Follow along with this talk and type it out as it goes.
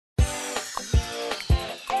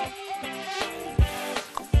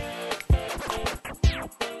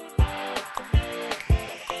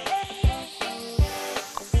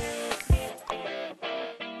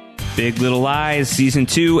Big Little Lies, Season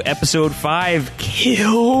 2, Episode 5,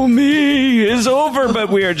 Kill Me, is over, but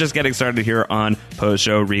we are just getting started here on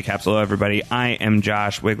Post-Show Recaps. Hello, everybody. I am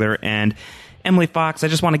Josh Wigler, and Emily Fox, I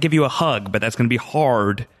just want to give you a hug, but that's going to be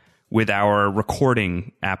hard with our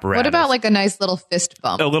recording apparatus. What about like a nice little fist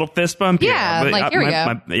bump? A little fist bump? Yeah, like here we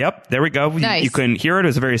go. Yep, there we go. Nice. You couldn't hear it. It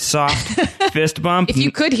was a very soft fist bump. If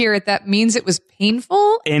you could hear it, that means it was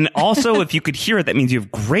painful. And also, if you could hear it, that means you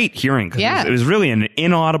have great hearing. Yeah. It was really an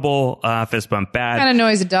inaudible fist bump. Bad. Kind of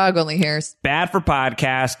noise a dog only hears. Bad for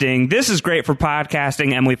podcasting. This is great for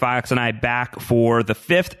podcasting. Emily Fox and I back for the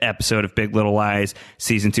 5th episode of Big Little Lies,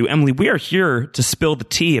 Season 2. Emily, we are here to spill the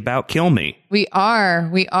tea about Kill Me. We are.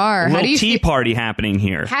 A little tea party happening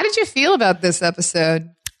here. How did you feel about this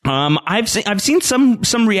episode? I've seen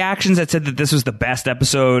some reactions that said that this was the best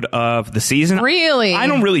episode of the season. Really? I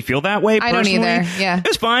don't really feel that way personally. I don't either. Yeah. It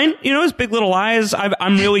was fine. You know, it's Big Little Lies.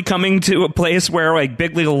 I'm really coming to a place where like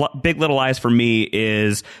Big Little Lies for me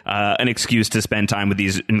is an excuse to spend time with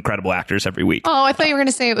these incredible actors every week. Oh, I thought you were going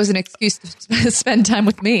to say it was an excuse to spend time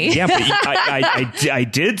with me. Yeah, but I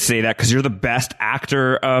did say that because you're the best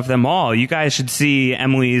actor of them all. You guys should see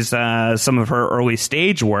Emily's some of her early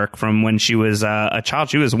stage work from when she was a child.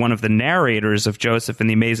 She was one of the narrators of Joseph and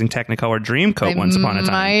the Amazing Technicolor Dreamcoat once upon a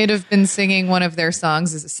time. I might have been singing one of their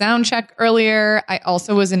songs as a sound check earlier. I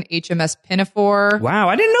also was in HMS Pinafore. Wow,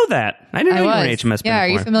 I didn't know that. I didn't know you were in HMS Pinafore. Yeah, are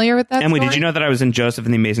you familiar with that Emily, story? did you know that I was in Joseph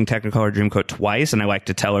and the Amazing Technicolor Dreamcoat twice, and I like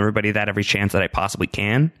to tell everybody that every chance that I possibly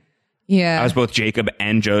can? Yeah. I was both Jacob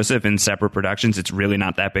and Joseph in separate productions. It's really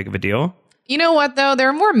not that big of a deal. You know what, though? There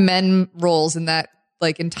are more men roles in that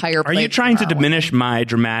like entire play. Are you trying to diminish my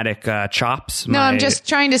dramatic chops? No, I'm just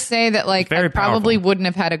trying to say that like I probably powerful. wouldn't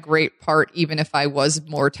have had a great part even if I was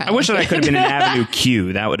more talented. I wish that I could have been in Avenue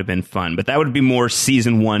Q. That would have been fun, but that would be more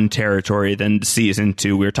season 1 territory than season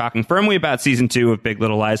 2. We were talking firmly about season 2 of Big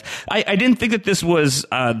Little Lies. I didn't think that this was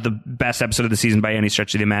the best episode of the season by any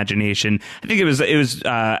stretch of the imagination. I think it was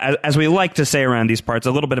as we like to say around these parts,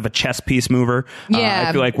 a little bit of a chess piece mover. Yeah.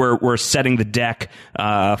 I feel like we're setting the deck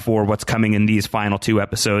for what's coming in these final 2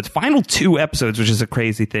 episodes, which is a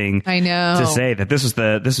crazy thing. I know to say that this was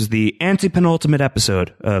the antepenultimate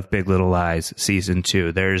episode of Big Little Lies season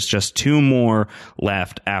 2. There's just 2 more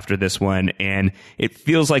left after this one, and it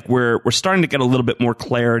feels like we're starting to get a little bit more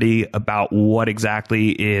clarity about what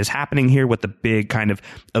exactly is happening here, what the big kind of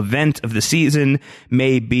event of the season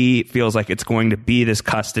may be. It feels like it's going to be this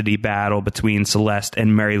custody battle between Celeste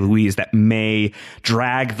and Mary Louise that may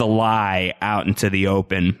drag the lie out into the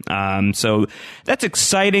open. So that's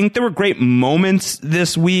exciting. There were great moments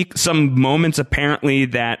this week. Some moments apparently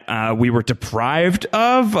that we were deprived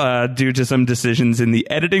of due to some decisions in the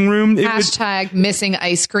editing room. Hashtag missing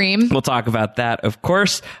ice cream. We'll talk about that, of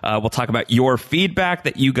course. We'll talk about your feedback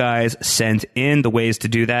that you guys sent in. The ways to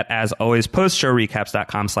do that, as always,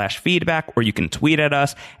 postshowrecaps.com/feedback, or you can tweet at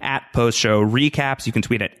us at postshowrecaps. You can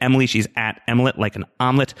tweet at Emily. She's at Emilet, like an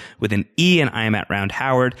omelet with an E, and I am at Round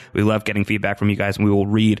Howard. We love getting feedback from you guys, and we will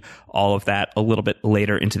read all of that a little bit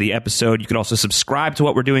later into the episode. You can also subscribe to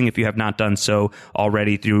what we're doing if you have not done so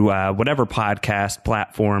already through whatever podcast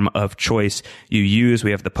platform of choice you use. We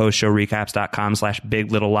have the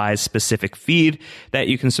postshowrecaps.com/Big Little Lies specific feed that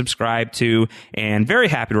you can subscribe to, and very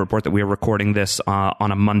happy to report that we are recording this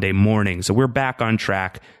on a Monday morning. So we're back on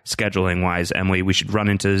track scheduling wise, Emily. We should run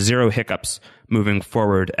into 0 hiccups moving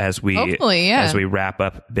forward as we wrap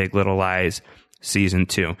up Big Little Lies season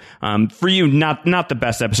 2. For you, not the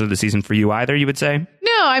best episode of the season for you either, you would say?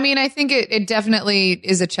 No, I mean, I think it definitely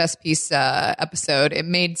is a chess piece episode. It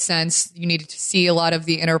made sense. You needed to see a lot of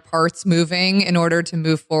the inner parts moving in order to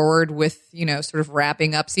move forward with, sort of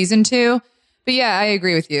wrapping up season 2. But yeah, I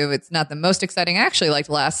agree with you. It's not the most exciting. I actually liked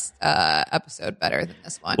last episode better than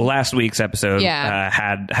this one. Well, last week's episode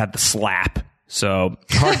had the slap. So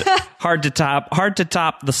hard to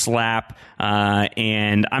top the slap.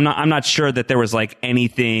 And I'm not sure that there was like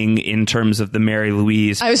anything in terms of the Mary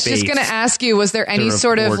Louise. I was just going to ask you, was there any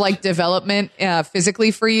sort of like development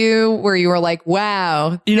physically for you where you were like,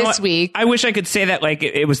 wow, this week? I wish I could say that like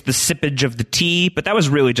it was the sippage of the tea, but that was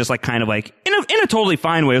really just like kind of like in a totally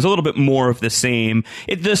fine way. It was a little bit more of the same.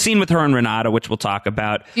 The scene with her and Renata, which we'll talk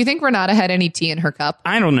about. Do you think Renata had any tea in her cup?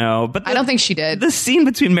 I don't know, but I don't think she did. The scene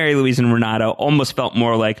between Mary Louise and Renata almost felt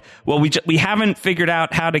more like, well, we haven't figured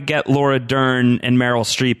out how to get Laura Dern and Meryl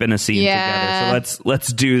Streep in a scene together, so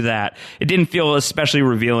let's do that. It didn't feel especially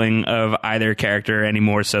revealing of either character any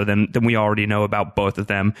more so than we already know about both of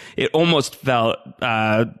them. It almost felt,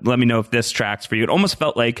 let me know if this tracks for you, it almost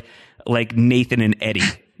felt like Nathan and Eddie.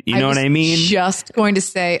 You know what I mean? Just going to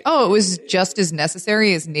say, oh, it was just as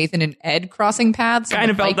necessary as Nathan and Ed crossing paths. Kind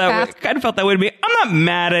of felt that way. Kind of felt that way to me. I'm not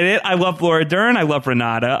mad at it. I love Laura Dern. I love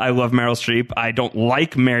Renata. I love Meryl Streep. I don't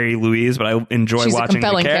like Mary Louise, but I enjoy watching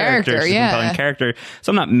the character. She's a compelling character.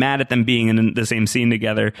 So I'm not mad at them being in the same scene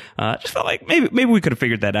together. Just felt like maybe we could have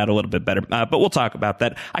figured that out a little bit better. But we'll talk about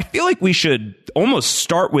that. I feel like we should almost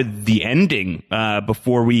start with the ending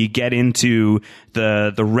before we get into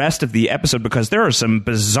the rest of the episode, because there are some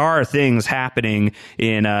bizarre things happening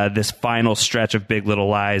in this final stretch of Big Little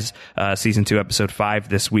Lies, season 2, episode 5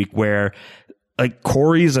 this week, where like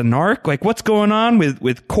Corey's a narc. Like, what's going on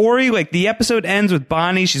with Corey? Like, the episode ends with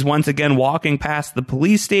Bonnie. She's once again walking past the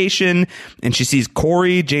police station, and she sees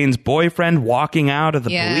Corey, Jane's boyfriend, walking out of the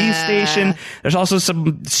police station. There's also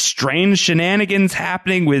some strange shenanigans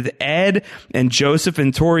happening with Ed and Joseph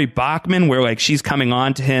and Tori Bachman, where like she's coming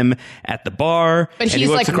on to him at the bar, but he's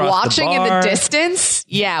like watching in the distance.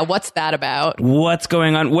 Yeah, what's that about? What's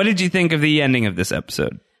going on? What did you think of the ending of this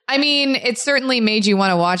episode? I mean, it certainly made you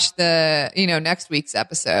want to watch the, next week's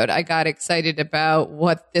episode. I got excited about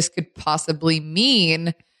what this could possibly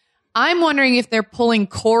mean. I'm wondering if they're pulling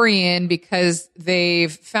Corey in because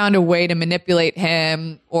they've found a way to manipulate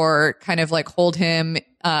him or kind of like hold him,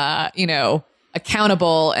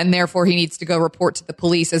 accountable, and therefore he needs to go report to the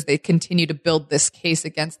police as they continue to build this case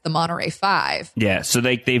against the Monterey Five. Yeah, so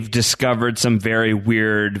they've discovered some very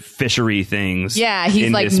weird fishery things. Yeah, he's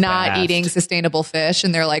like not eating sustainable fish,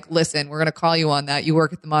 and they're like, listen, we're going to call you on that. You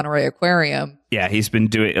work at the Monterey Aquarium. Yeah, he's been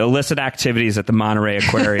doing illicit activities at the Monterey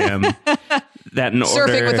Aquarium.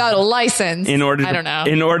 Surfing without a license. In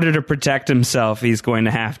order to protect himself, he's going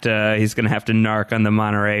to have to narc on the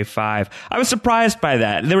Monterey Five. I was surprised by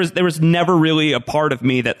that. There was never really a part of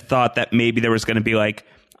me that thought that maybe there was going to be like,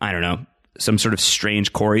 I don't know, some sort of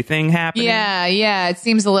strange Corey thing happening. Yeah. It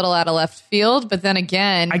seems a little out of left field, but then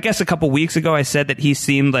again, I guess a couple weeks ago I said that he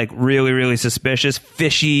seemed like really, really suspicious,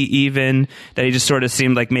 fishy even, that he just sort of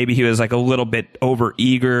seemed like maybe he was like a little bit over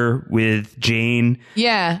eager with Jane.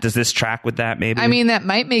 Yeah. Does this track with that maybe? I mean, that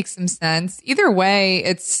might make some sense. Either way,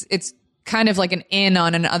 it's kind of like an in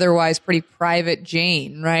on an otherwise pretty private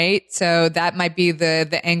Jane, right? So that might be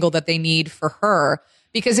the angle that they need for her.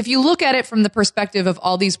 Because if you look at it from the perspective of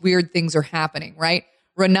all these weird things are happening, right?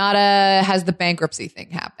 Renata has the bankruptcy thing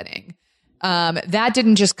happening. That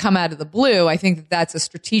didn't just come out of the blue. I think that's a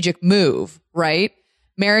strategic move, right?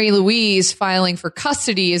 Mary Louise filing for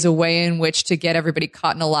custody is a way in which to get everybody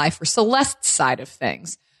caught in a lie for Celeste's side of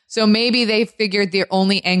things. So maybe they figured the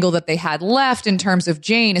only angle that they had left in terms of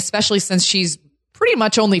Jane, especially since she's pretty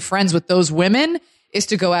much only friends with those women, is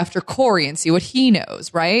to go after Corey and see what he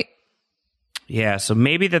knows, right? Yeah, so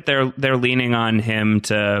maybe that they're leaning on him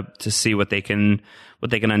to see what they can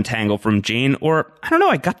untangle from Jane, or I don't know.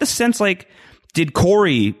 I got the sense like, did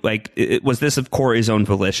Corey was this of Corey's own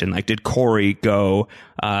volition? Like, did Corey go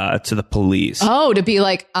to the police? Oh, to be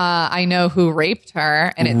like, I know who raped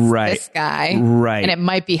her, and it's this guy, right? And it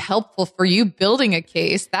might be helpful for you building a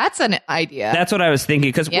case. That's an idea. That's what I was thinking,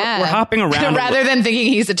 because we're hopping around rather than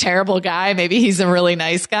thinking he's a terrible guy. Maybe he's a really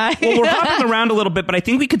nice guy. Well, we're hopping around a little bit, but I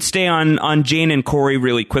think we could stay on Jane and Corey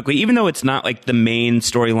really quickly, even though it's not like the main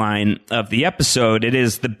storyline of the episode. It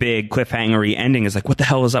is the big cliffhangery ending. Is like, what the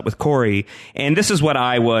hell is up with Corey? And this is what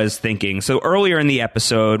I was thinking. So earlier in the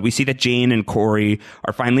episode, we see that Jane and Corey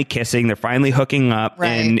are finally kissing. They're finally hooking up. Right.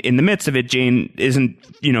 And in the midst of it, Jane isn't,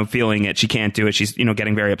 feeling it. She can't do it. She's,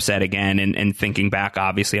 getting very upset again and thinking back,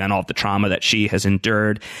 obviously, on all of the trauma that she has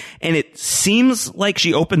endured. And it seems like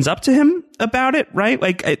she opens up to him about it, right?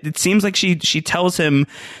 Like, it seems like she tells him,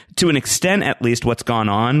 to an extent at least, what's gone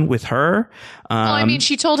on with her. Well, I mean,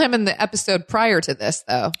 she told him in the episode prior to this,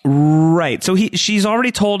 though. Right. So she's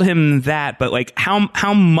already told him that, but like how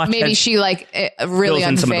much? Maybe she really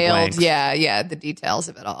unveiled, the details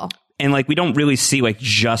of it all. And like, we don't really see like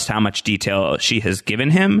just how much detail she has given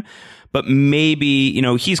him, but maybe,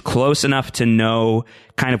 he's close enough to know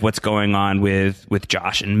kind of what's going on with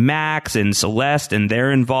Josh and Max and Celeste and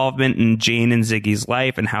their involvement in Jane and Ziggy's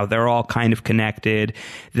life and how they're all kind of connected,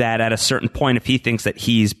 that at a certain point, if he thinks that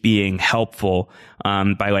he's being helpful,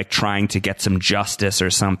 by like trying to get some justice or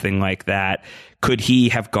something like that, could he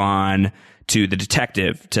have gone to the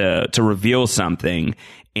detective to reveal something?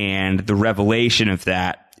 And the revelation of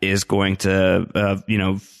that is going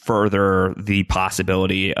to, further the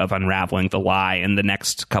possibility of unraveling the lie in the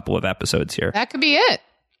next couple of episodes here. That could be it.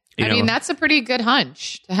 I mean, that's a pretty good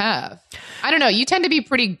hunch to have. I don't know. You tend to be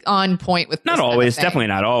pretty on point with this. Not always. Definitely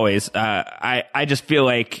not always. I just feel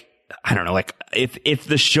like I don't know, like if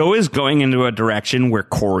the show is going into a direction where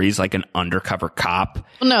Corey's like an undercover cop.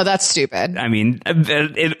 Well, no, that's stupid. I mean,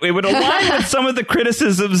 it would align with some of the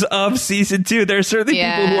criticisms of season 2. There are certainly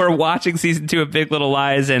people who are watching season 2 of Big Little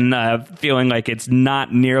Lies and feeling like it's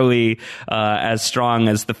not nearly as strong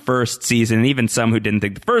as the first season. And even some who didn't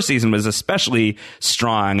think the first season was especially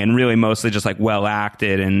strong and really mostly just like well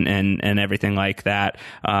acted and everything like that.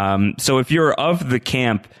 So if you're of the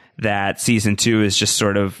camp that season 2 is just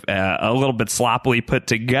sort of a little bit sloppily put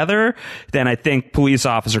together, then I think police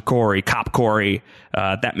officer Corey, cop Corey,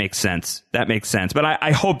 that makes sense. That makes sense. But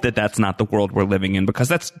I hope that that's not the world we're living in, because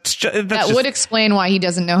that would explain why he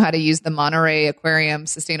doesn't know how to use the Monterey Aquarium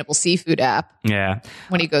Sustainable Seafood app. Yeah.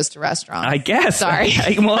 When he goes to restaurants. I guess. Sorry.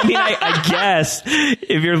 I guess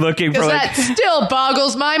if you're looking for that still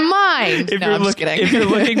boggles my mind. If you're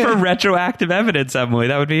looking for retroactive evidence, Emily,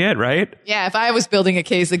 that would be it, right? Yeah. If I was building a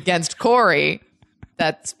case against Corey,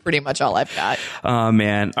 that's pretty much all I've got. Oh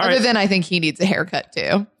man. Other than I think he needs a haircut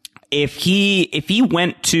too. If he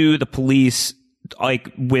went to the police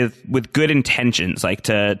like with good intentions, like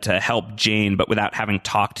to help Jane, but without having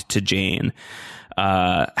talked to Jane,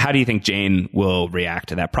 how do you think Jane will react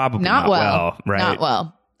to that? Probably not well, right? Not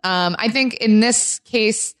well. I think in this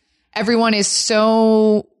case, everyone is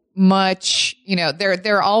so much,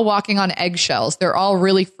 they're all walking on eggshells. They're all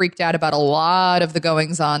really freaked out about a lot of the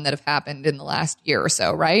goings on that have happened in the last year or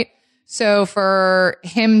so, right? So for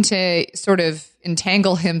him to sort of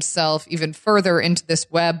entangle himself even further into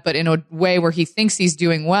this web, but in a way where he thinks he's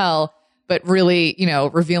doing well, but really,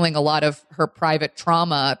 revealing a lot of her private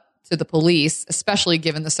trauma to the police, especially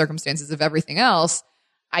given the circumstances of everything else,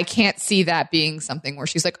 I can't see that being something where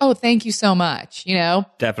she's like, oh, thank you so much,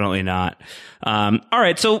 Definitely not. All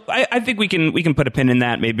right. So I think we can put a pin in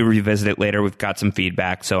that, maybe revisit it later. We've got some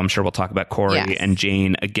feedback, so I'm sure we'll talk about Corey and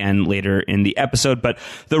Jane again later in the episode. But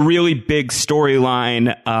the really big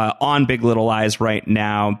storyline on Big Little Lies right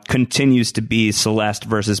now continues to be Celeste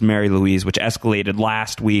versus Mary Louise, which escalated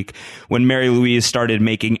last week when Mary Louise started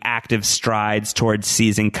making active strides towards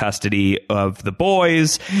seizing custody of the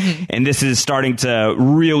boys. Mm-hmm. And this is starting to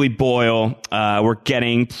really boil. We're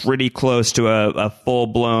getting pretty close to a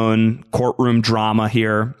full-blown courtroom drama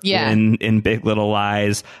here in Big Little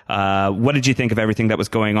Lies. What did you think of everything that was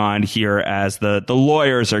going on here as the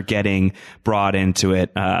lawyers are getting brought into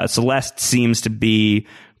it? Celeste seems to be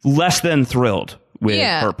less than thrilled with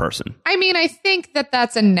her person. I mean, I think that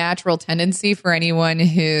that's a natural tendency for anyone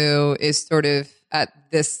who is sort of at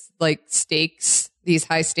this these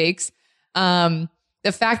high stakes.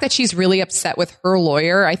 The fact that she's really upset with her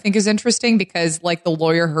lawyer, I think, is interesting because, the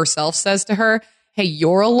lawyer herself says to her, hey,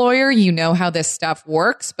 you're a lawyer, you know how this stuff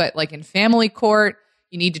works, but in family court,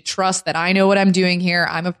 you need to trust that I know what I'm doing here.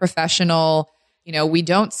 I'm a professional. We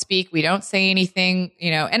don't speak, we don't say anything,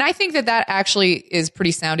 and I think that actually is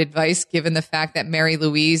pretty sound advice given the fact that Mary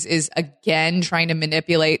Louise is again trying to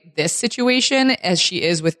manipulate this situation as she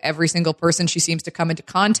is with every single person she seems to come into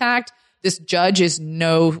contact. This judge is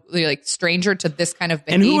no stranger to this kind of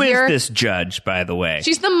behavior. And who is this judge, by the way?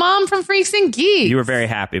 She's the mom from Freaks and Geeks. You were very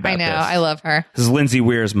happy about this. I know. I love her. This is Lindsay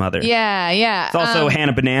Weir's mother. Yeah. It's also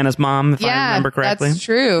Hannah Banana's mom, if I remember correctly. That's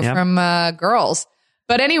true, from Girls.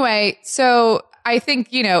 But anyway, so I think,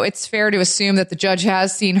 it's fair to assume that the judge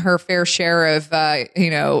has seen her fair share of,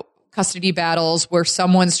 custody battles where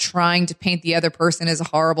someone's trying to paint the other person as a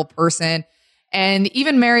horrible person. And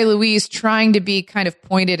even Mary Louise, trying to be kind of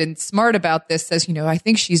pointed and smart about this, says, I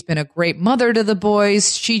think she's been a great mother to the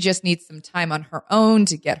boys. She just needs some time on her own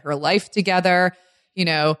to get her life together.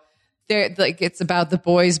 It's about the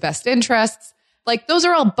boys' best interests. Those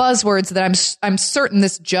are all buzzwords that I'm certain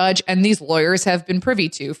this judge and these lawyers have been privy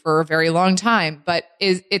to for a very long time. But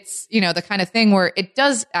it's the kind of thing where it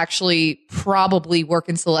does actually probably work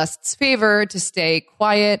in Celeste's favor to stay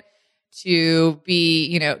quiet, to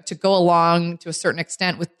be, to go along to a certain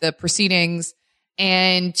extent with the proceedings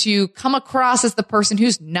and to come across as the person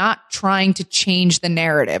who's not trying to change the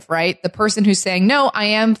narrative, right? The person who's saying, no, I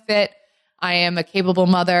am fit. I am a capable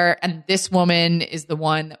mother. And this woman is the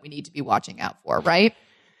one that we need to be watching out for, right?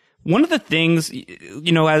 One of the things,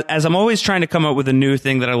 as I'm always trying to come up with a new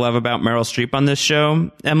thing that I love about Meryl Streep on this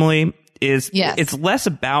show, Emily, is it's less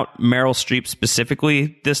about Meryl Streep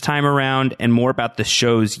specifically this time around and more about the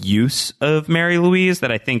show's use of Mary Louise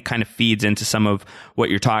that I think kind of feeds into some of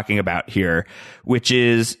what you're talking about here, which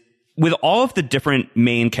is with all of the different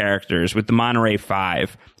main characters, with the Monterey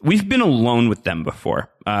Five, we've been alone with them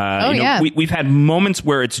before. We've had moments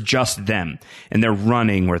where it's just them and they're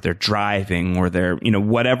running or they're driving or they're,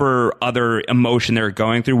 whatever other emotion they're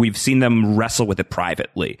going through. We've seen them wrestle with it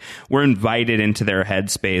privately. We're invited into their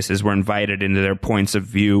headspaces. We're invited into their points of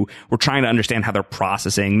view. We're trying to understand how they're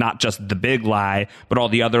processing not just the big lie, but all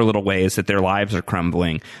the other little ways that their lives are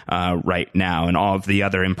crumbling right now and all of the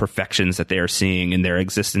other imperfections that they are seeing in their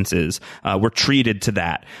existences. We're treated to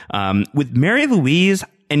that. With Mary Louise,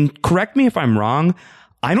 and correct me if I'm wrong,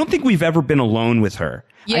 I don't think we've ever been alone with her.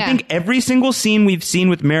 Yeah. I think every single scene we've seen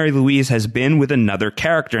with Mary Louise has been with another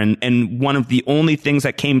character. And one of the only things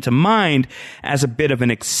that came to mind as a bit of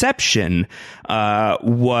an exception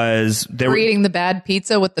was they're eating the bad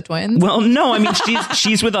pizza with the twins. Well, no, I mean,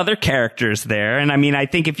 she's with other characters there. And I mean, I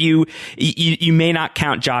think if you may not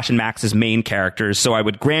count Josh and Max as main characters, so I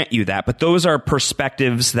would grant you that. But those are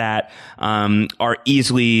perspectives that are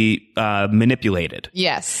easily manipulated.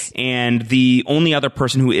 Yes. And the only other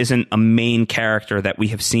person who isn't a main character that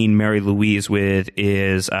we have seen Mary Louise with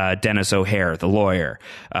is Dennis O'Hare, the lawyer,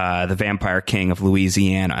 the vampire king of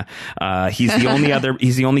Louisiana. He's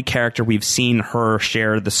the only character we've seen her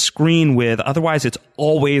share the screen with. Otherwise, it's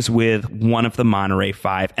always with one of the Monterey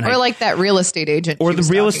Five. And like that real estate agent. Or the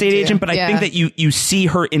real estate agent, but I think that you see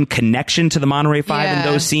her in connection to the Monterey Five in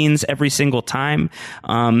those scenes every single time.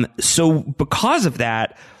 So because of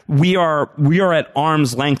that, we are at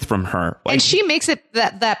arm's length from her. And she makes it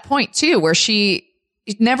that point too, where she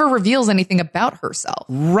never reveals anything about herself.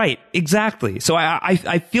 Right, exactly. So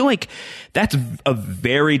I feel like that's a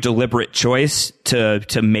very deliberate choice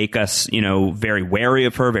to make us, very wary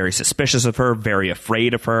of her, very suspicious of her, very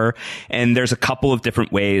afraid of her. And there's a couple of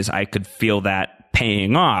different ways I could feel that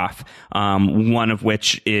paying off. One of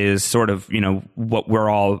which is sort of, what we're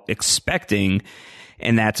all expecting.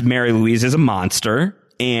 And that's Mary Louise is a monster.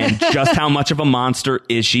 And just how much of a monster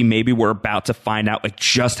is she? Maybe we're about to find out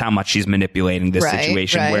just how much she's manipulating this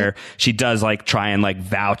situation where she does try and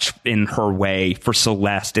vouch in her way for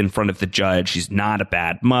Celeste in front of the judge. She's not a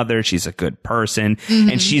bad mother. She's a good person.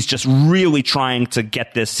 Mm-hmm. And she's just really trying to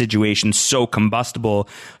get this situation so combustible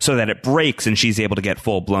so that it breaks and she's able to get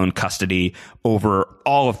full blown custody over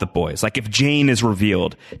all of the boys. If Jane is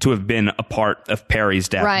revealed to have been a part of Perry's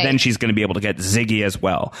death, then she's going to be able to get Ziggy as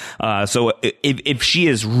well. So if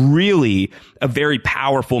she is really a very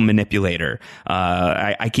powerful manipulator.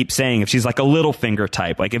 I keep saying if she's a Littlefinger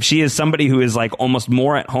type, if she is somebody who is almost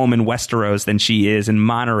more at home in Westeros than she is in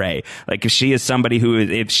Monterey, if she is somebody who,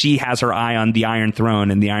 if she has her eye on the Iron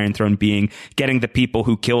Throne, and the Iron Throne being getting the people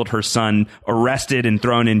who killed her son arrested and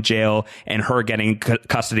thrown in jail and her getting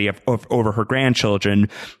custody of over her grandchildren,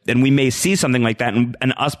 then we may see something like that.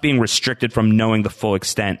 And us being restricted from knowing the full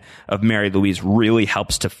extent of Mary Louise really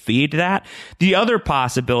helps to feed that. The other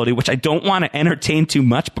possibility, which I don't want to entertain too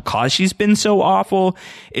much because she's been so awful,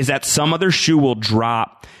 is that some other shoe will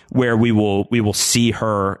drop where we will see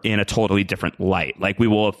her in a totally different light. We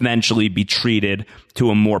will eventually be treated to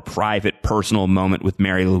a more private, personal moment with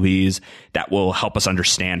Mary Louise that will help us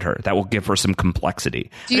understand her, that will give her some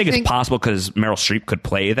complexity. I think it's possible because Meryl Streep could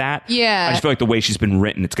play that. Yeah. I just feel the way she's been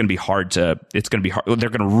written, it's going to be hard. They're going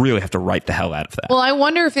to really have to write the hell out of that. Well, I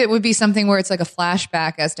wonder if it would be something where it's a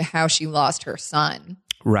flashback as to how she lost her son.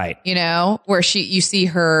 Right. Where you see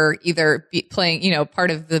her either playing,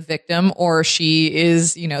 part of the victim, or she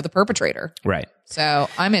is, the perpetrator. Right. So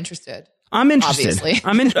I'm interested. Obviously.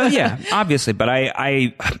 Yeah, obviously. But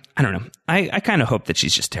I don't know. I kind of hope that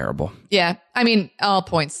she's just terrible. Yeah. I mean, all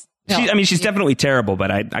points. No. She's definitely terrible,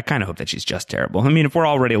 but I kind of hope that she's just terrible. If we're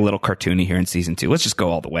already a little cartoony here in season 2, let's just go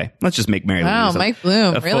all the way. Let's just make Mary Louise. Wow, Mike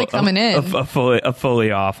Bloom really coming in. A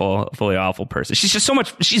fully awful person. She's just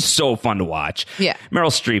she's so fun to watch. Yeah.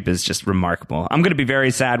 Meryl Streep is just remarkable. I'm going to be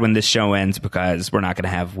very sad when this show ends because we're not going to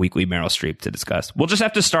have weekly Meryl Streep to discuss. We'll just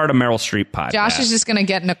have to start a Meryl Streep podcast. Josh is just going to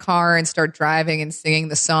get in a car and start driving and singing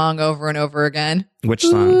the song over and over again. Which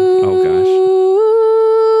song? Oh, gosh.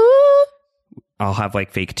 I'll have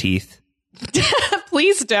fake teeth.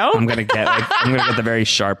 Please don't. I'm gonna get the very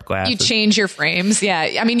sharp glasses. You change your frames.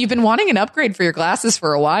 Yeah. You've been wanting an upgrade for your glasses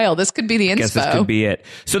for a while. This could be the inspo. I guess this could be it.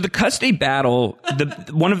 So the custody battle,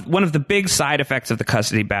 one of the big side effects of the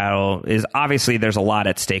custody battle is obviously there's a lot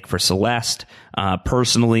at stake for Celeste,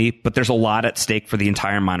 personally, but there's a lot at stake for the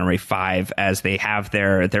entire Monterey Five as they have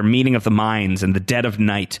their meeting of the minds in the dead of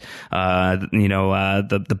night.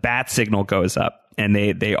 The bat signal goes up. And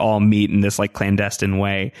they all meet in this clandestine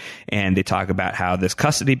way, and they talk about how this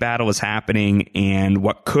custody battle is happening, and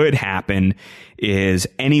what could happen is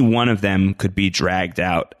any one of them could be dragged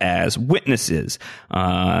out as witnesses,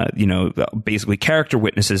 basically character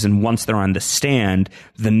witnesses. And once they're on the stand,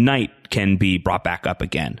 the night can be brought back up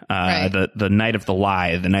again. Right. The night of the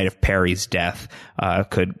lie, the night of Perry's death,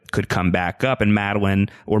 could come back up, and Madeline,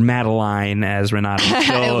 or Madeline, as Renata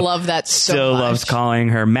I love that so much. loves calling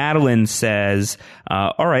her. Madeline says,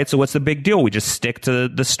 all right, so what's the big deal? We just stick to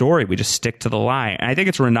the story. We just stick to the lie. And I think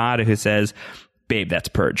it's Renata who says, babe, that's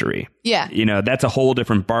perjury. Yeah. That's a whole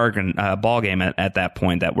different ball game at that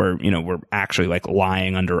point, that we're actually like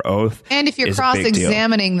lying under oath. And if you're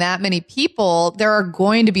cross-examining that many people, there are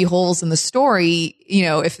going to be holes in the story,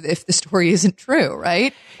 if the story isn't true,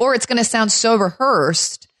 right? Or it's going to sound so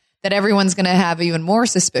rehearsed that everyone's going to have even more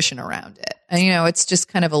suspicion around it. And, it's just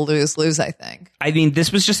kind of a lose-lose, I think. I mean,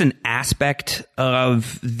 this was just an aspect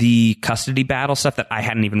of the custody battle stuff that I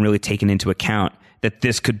hadn't even really taken into account, that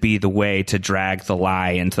this could be the way to drag the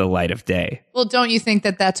lie into the light of day. Well, don't you think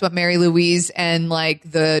that that's what Mary Louise and like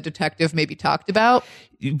the detective maybe talked about?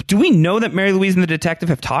 Do we know that Mary Louise and the detective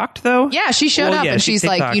have talked, though? Yeah, she showed up and she's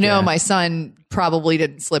like, my son probably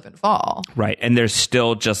didn't slip and fall. Right. And there's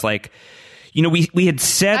still just like, we had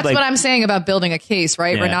said that's what I'm saying about building a case,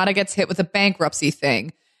 right? Yeah. Renata gets hit with a bankruptcy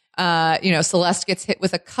thing. Celeste gets hit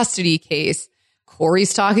with a custody case.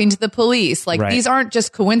 Corey's talking to the police. Like, These aren't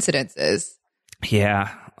just coincidences. Yeah.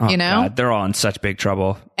 Oh, God, they're all in such big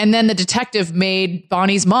trouble. And then the detective made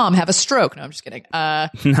Bonnie's mom have a stroke. No, I'm just kidding. No.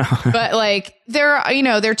 But like there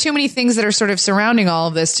are too many things that are sort of surrounding all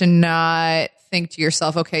of this to not think to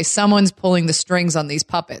yourself, okay, someone's pulling the strings on these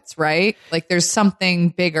puppets, right? Like there's something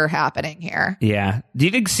bigger happening here. Yeah. Do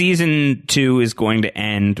you think season 2 is going to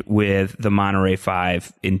end with the Monterey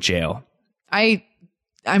Five in jail? I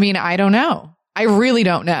mean, I don't know. I really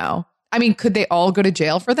don't know. I mean, could they all go to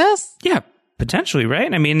jail for this? Yeah. Potentially,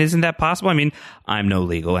 right? I mean, isn't that possible? I mean, I'm no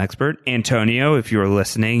legal expert. Antonio, if you're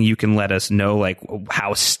listening, you can let us know like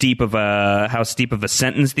how steep of a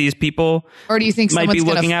sentence these people or do you think might be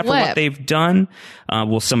looking at flip? for what they've done.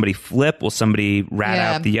 Will somebody flip? Will somebody rat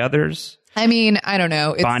out the others? I mean, I don't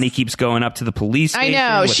know. Bonnie keeps going up to the police station.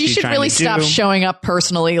 I know. She should really stop showing up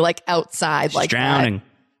personally, like outside, like drowning. That.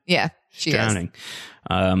 Yeah, she's drowning.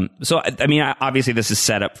 So, I mean, obviously this is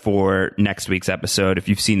set up for next week's episode. If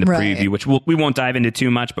you've seen the preview, which we won't dive into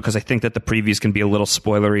too much because I think that the previews can be a little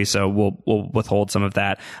spoilery. So we'll withhold some of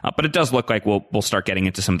that. But it does look like we'll start getting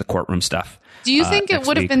into some of the courtroom stuff. Do you think it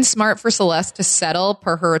would have been smart for Celeste to settle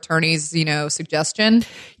per her attorney's, suggestion?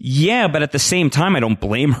 Yeah, but at the same time, I don't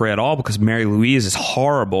blame her at all because Mary Louise is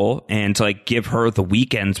horrible, and to like give her the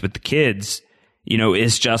weekends with the kids,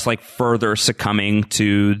 is just like further succumbing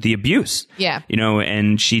to the abuse. Yeah.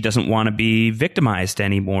 And she doesn't want to be victimized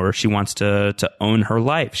anymore. She wants to own her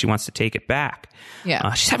life. She wants to take it back.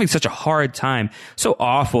 Yeah. She's having such a hard time. So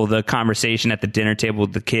awful, the conversation at the dinner table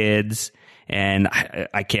with the kids. And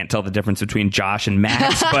I can't tell the difference between Josh and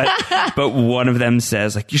Max, but one of them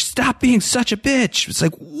says, like, you stop being such a bitch. It's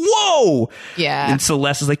like, whoa. Yeah. And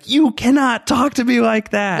Celeste is like, you cannot talk to me like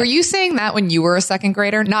that. Were you saying that when you were a second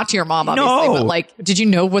grader? Not to your mom, obviously, but like, did you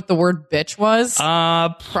know what the word bitch was?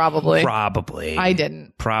 Probably. I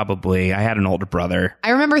didn't. Probably. I had an older brother. I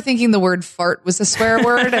remember thinking the word fart was a swear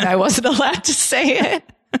word and I wasn't allowed to say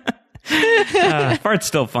it. Fart's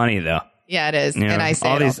still funny, though. Yeah, it is. And I say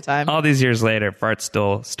it all the time. All these years later, fart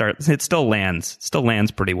still lands. Still lands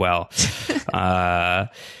pretty well.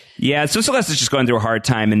 Yeah, so Celeste is just going through a hard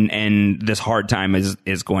time, and this hard time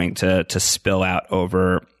is going to spill out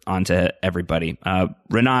over onto everybody.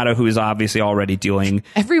 Renata, who is obviously already dealing...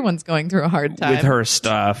 Everyone's going through a hard time. With her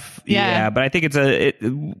stuff. Yeah, but I think it's a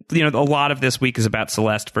lot of this week is about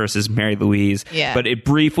Celeste versus Mary Louise. Yeah. But it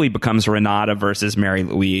briefly becomes Renata versus Mary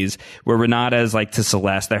Louise, where Renata is like to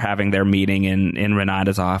Celeste, they're having their meeting in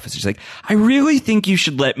Renata's office. She's like, I really think you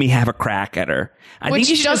should let me have a crack at her. I think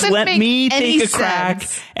you should just let me take a crack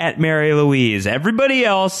at Mary Louise. Everybody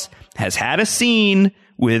else has had a scene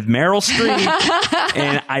with Meryl Streep,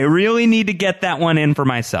 and I really need to get that one in for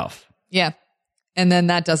myself. Yeah. And then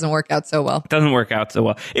that doesn't work out so well. Doesn't work out so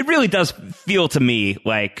well. It really does feel to me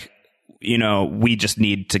like, we just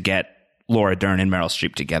need to get Laura Dern and Meryl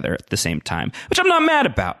Streep together at the same time, which I'm not mad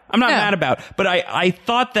about. But I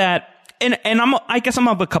thought that, and I guess I'm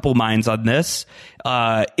of a couple minds on this.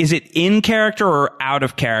 Is it in character or out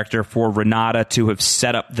of character for Renata to have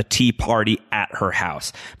set up the tea party at her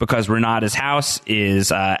house? Because Renata's house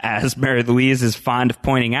is, as Mary Louise is fond of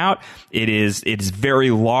pointing out, it's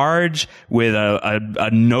very large with a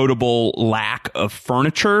notable lack of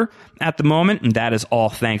furniture at the moment, and that is all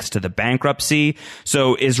thanks to the bankruptcy.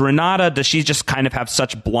 So does she just kind of have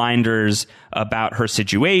such blinders about her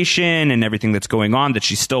situation and everything that's going on that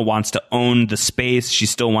she still wants to own the space. She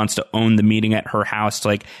still wants to own the meeting at her house,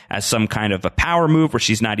 like as some kind of a power move where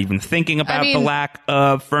she's not even thinking about the lack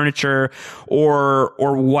of furniture or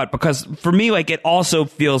what. Because for me, like, it also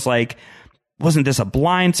feels like, wasn't this a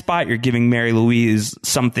blind spot? You're giving Mary Louise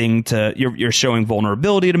something to, you're showing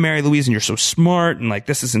vulnerability to Mary Louise, and you're so smart, and like,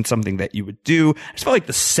 this isn't something that you would do. I just felt like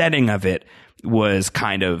the setting of it was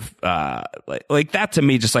kind of like that to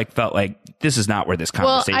me just like felt like this is not where this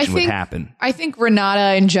conversation would happen. I think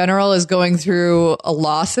Renata in general is going through a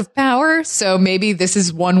loss of power. So maybe this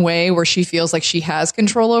is one way where she feels like she has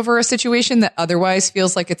control over a situation that otherwise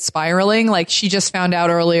feels like it's spiraling. Like she just found out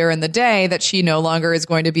earlier in the day that she no longer is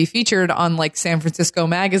going to be featured on like San Francisco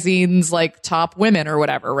magazine's like top women or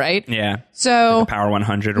whatever, right? Yeah. So like the Power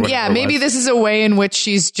 100 or whatever. Yeah, maybe this is a way in which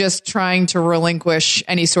she's just trying to relinquish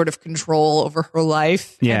any sort of control over her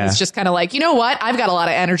life. Yeah. And it's just kind of like, you know what? I've got a lot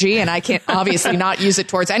of energy and I can't obviously not use it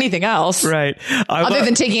towards anything else. Right. Other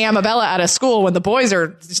than taking Amabella out of school when the boys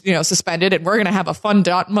are, suspended, and we're going to have a fun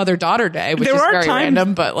mother-daughter day, which is very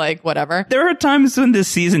random, but like whatever. There are times when this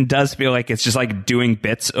season does feel like it's just like doing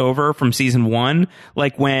bits over from season 1.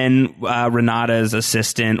 Like when Renata's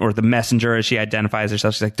assistant, or the messenger as she identifies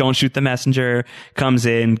herself, she's like, don't shoot the messenger, comes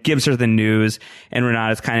in, gives her the news, and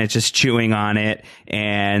Renata's kind of just chewing on it.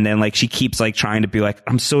 And then like she keeps like trying to be like,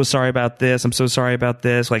 I'm so sorry about this. I'm so sorry about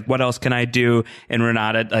this. Like, what else can I do? And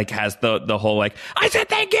Renata like has the whole like, I said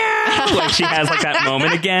thank you. Like she has like that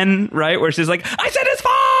moment again, right? Where she's like, I said it's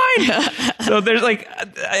fine. So there's like,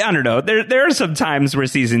 I don't know. There are some times where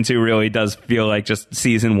season 2 really does feel like just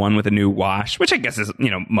season 1 with a new wash, which I guess is,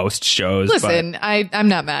 most shows. Listen, I'm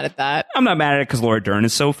not mad at that. I'm not mad at it because Laura Dern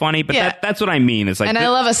is so funny, but that's what I mean. It's like, and I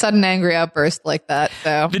love a sudden angry outburst like that.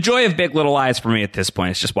 So the joy of Big Little Lies for me at this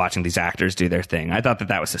point is just watching these actors do their thing. I thought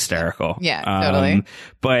that was hysterical. Yeah, totally.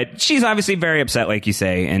 But she's obviously very upset, like you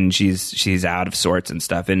say, and she's out of sorts and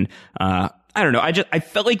stuff. And I don't know. I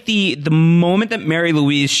felt like the moment that Mary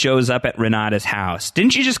Louise shows up at Renata's house,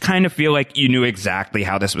 didn't you just kind of feel like you knew exactly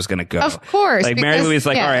how this was going to go? Of course. Like Mary Louise,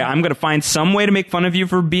 like, all right, I'm going to find some way to make fun of you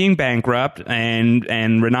for being bankrupt, and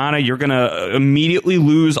Renata, you're going to immediately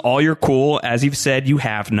lose all your cool, as you've said you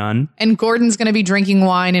have none. And Gordon's going to be drinking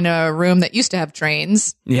wine in a room that used to have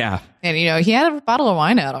trains. Yeah. And he had a bottle of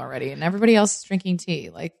wine out already, and everybody else is drinking tea.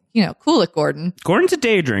 Like, cool it, Gordon. Gordon's a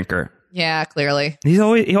day drinker. Yeah, clearly. He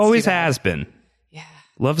always has been. Yeah.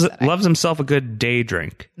 Loves himself a good day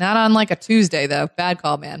drink. Not on like a Tuesday though. Bad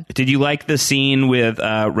call, man. Did you like the scene with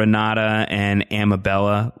Renata and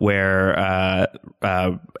Amabella where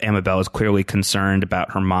Amabella is clearly concerned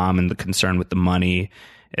about her mom and the concern with the money?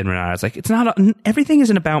 And Renata's like, everything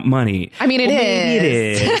isn't about money. I mean, maybe it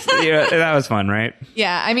is. Yeah, that was fun, right?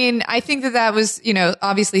 Yeah. I mean, I think that was,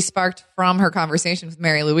 obviously sparked from her conversation with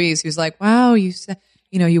Mary Louise, who's like, wow, you said,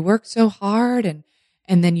 you worked so hard and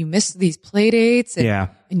then you missed these play dates and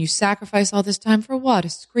you sacrifice all this time for what? A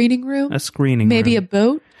screening room? A screening Maybe room. a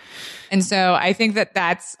boat? And so I think that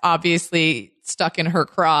that's obviously stuck in her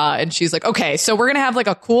craw, and she's like, okay, so we're going to have like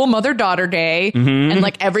a cool mother-daughter day and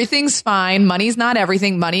like everything's fine. Money's not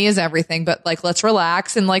everything. Money is everything, but like, let's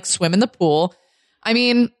relax and like swim in the pool. I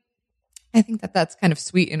mean, I think that that's kind of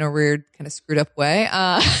sweet in a weird kind of screwed up way.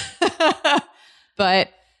 But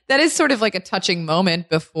that is sort of like a touching moment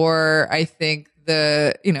before I think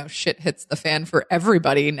the, shit hits the fan for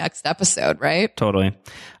everybody next episode, right? Totally.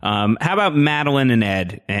 How about Madeline and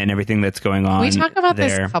Ed and everything that's going on? Can we talk about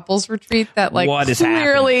there? This couples retreat that like what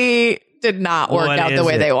clearly did not work out the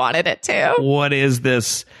way they wanted it to? What is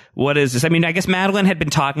this? I mean, I guess Madeline had been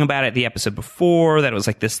talking about it the episode before, that it was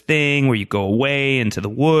like this thing where you go away into the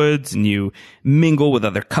woods and you mingle with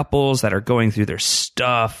other couples that are going through their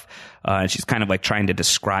stuff. And she's kind of like trying to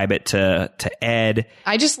describe it to Ed.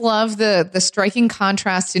 I just love the striking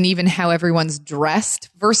contrast in even how everyone's dressed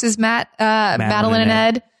versus Madeline and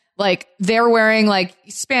Ed. Like they're wearing like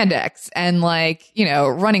spandex and like,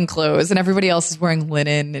 running clothes, and everybody else is wearing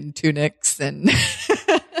linen and tunics and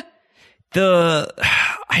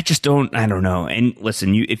I don't know. And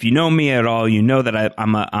listen, if you know me at all, you know that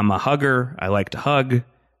I'm a hugger. I like to hug.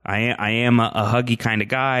 I am a huggy kind of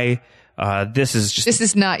guy. This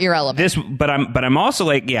is not your element. But I'm also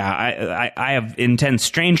like, I have intense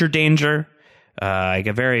stranger danger. I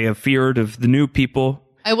get very afeared of the new people.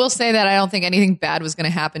 I will say that I don't think anything bad was going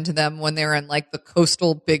to happen to them when they were in like the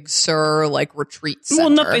coastal Big Sur like retreat center.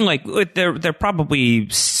 Well, nothing like they're probably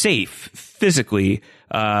safe physically,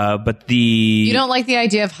 but you don't like the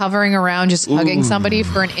idea of hovering around just hugging somebody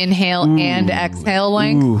for an inhale and exhale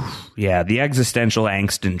length. Yeah, the existential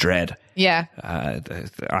angst and dread. Yeah,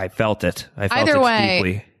 I felt it. Either way,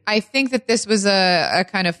 deeply. I think that this was a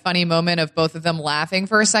kind of funny moment of both of them laughing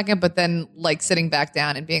for a second, but then like sitting back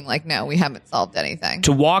down and being like, no, we haven't solved anything.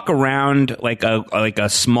 To walk around like a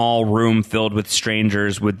small room filled with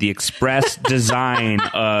strangers with the express design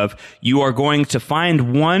of you are going to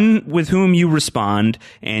find one with whom you respond,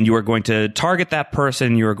 and you are going to target that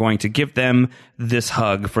person. You are going to give them this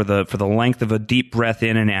hug for the length of a deep breath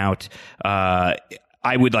in and out.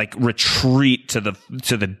 I would like retreat to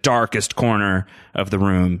the darkest corner of the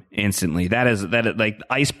room instantly. That is like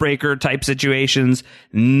icebreaker type situations,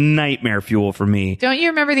 nightmare fuel for me. Don't you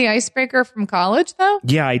remember the icebreaker from college though?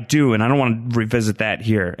 Yeah, I do. And I don't want to revisit that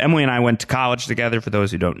here. Emily and I went to college together. For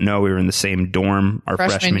those who don't know, we were in the same dorm our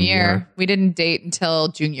freshman year. We didn't date until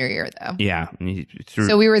junior year though. Yeah.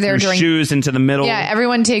 So we were there during shoes into the middle. Yeah.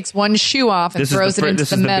 Everyone takes one shoe off and throws it into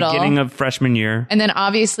the middle. This is the beginning of freshman year. And then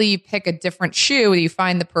obviously you pick a different shoe. You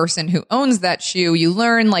find the person who owns that shoe. You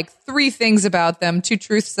learn like 3 things about them, 2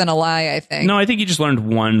 truths and a lie, I think. No, I think you just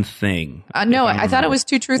learned one thing. No, I thought it was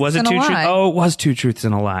 2 truths and a lie. Oh, it was 2 truths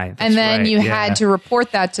and a lie. That's and then right. you had to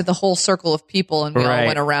report that to the whole circle of people, and we all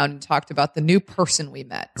went around and talked about the new person we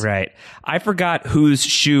met. Right. I forgot whose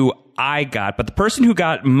shoe I got, but the person who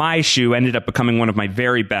got my shoe ended up becoming one of my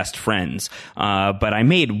very best friends. But I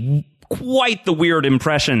made quite the weird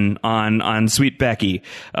impression on Sweet Becky,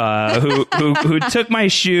 who took my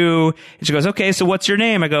shoe, and she goes, okay, so what's your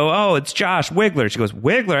name? I go, oh, it's Josh Wiggler. She goes,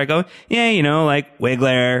 Wiggler? I go, yeah, you know, like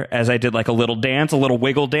Wiggler, as I did like a little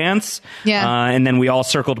wiggle dance. Yeah. And then we all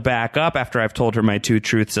circled back up after I've told her my 2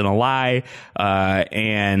 truths and a lie,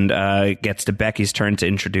 and it gets to Becky's turn to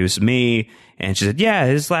introduce me. And she said, yeah,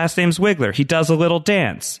 his last name's Wiggler. He does a little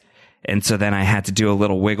dance. And so then I had to do a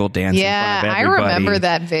little wiggle dance in front of everybody. I remember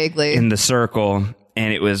that vaguely. In the circle.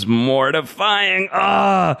 And it was mortifying.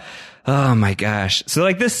 Oh my gosh. So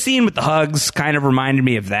like this scene with the hugs kind of reminded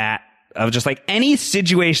me of that. Of just like any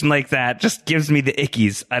situation like that just gives me the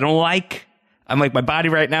ickies. I'm like, my body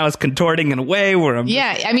right now is contorting in a way where I'm...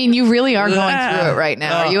 Yeah, I mean, you really are going through it right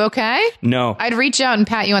now. Are you okay? No. I'd reach out and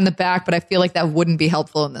pat you on the back, but I feel like that wouldn't be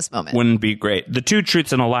helpful in this moment. Wouldn't be great. The 2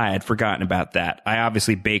 truths and a lie, I'd forgotten about that. I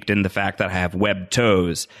obviously baked in the fact that I have webbed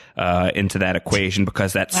toes into that equation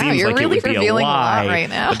because that seems like really it would be a lie. A lot right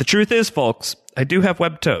now. But the truth is, folks, I do have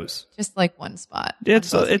webbed toes. Just like one spot.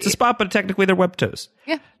 It's a spot, but technically they're webbed toes.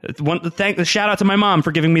 Yeah. Shout out to my mom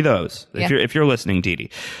for giving me those. If you're listening, Dee Dee.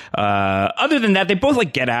 Other than that, they both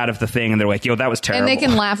like get out of the thing and they're like, yo, that was terrible. And they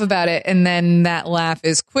can laugh about it. And then that laugh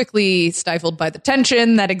is quickly stifled by the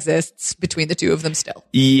tension that exists between the two of them still.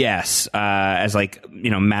 Yes. As like, you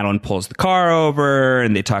know, Madeline pulls the car over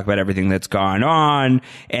and they talk about everything that's gone on.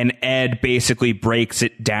 And Ed basically breaks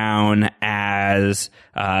it down as,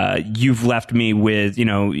 you've left me with,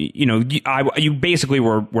 you basically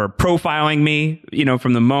were profiling me,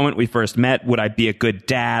 from the moment we first met. Would I be a good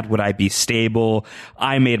dad? Would I be stable?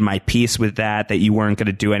 I made my peace with that you weren't going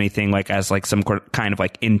to do anything like as like some kind of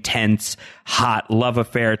like intense, hot love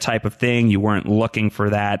affair type of thing. You weren't looking for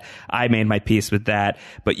that. I made my peace with that,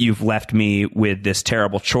 but you've left me with this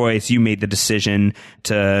terrible choice. You made the decision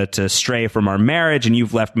to stray from our marriage, and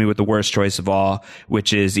you've left me with the worst choice of all,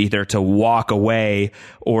 which is either to walk away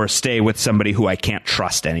or stay with somebody who I can't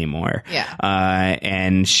trust anymore. Yeah.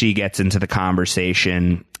 And she gets into the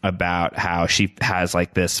conversation about how she has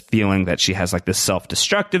like this feeling that she has like this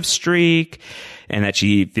self-destructive streak and that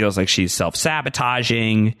she feels like she's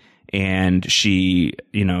self-sabotaging. And she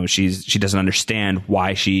doesn't understand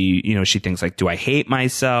why she thinks like, do I hate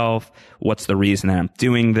myself? What's the reason that I'm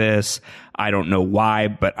doing this? I don't know why,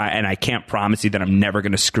 but I can't promise you that I'm never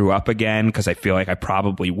going to screw up again, because I feel like I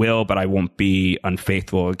probably will, but I won't be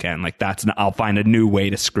unfaithful again. Like I'll find a new way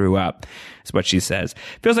to screw up, is what she says.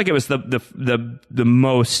 Feels like it was the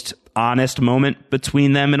most honest moment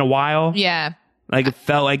between them in a while. Yeah. Like it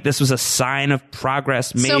felt like this was a sign of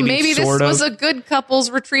progress. Maybe this was a good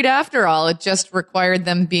couples retreat after all. It just required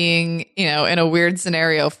them being, in a weird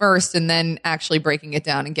scenario first, and then actually breaking it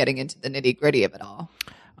down and getting into the nitty gritty of it all.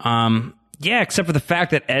 Yeah, except for the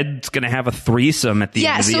fact that Ed's going to have a threesome at the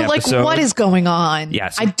end of the episode. Yeah, so like, what is going on?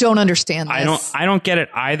 Yes, I don't understand this. I don't get it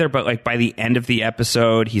either. But like by the end of the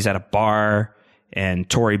episode, he's at a bar. And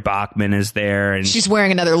Tori Bachman is there, and she's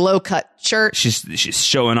wearing another low-cut shirt. She's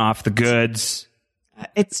showing off the goods.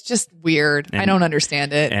 It's just weird. I don't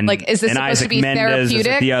understand it. And, like, is this supposed Isaac to be Mendez therapeutic? Is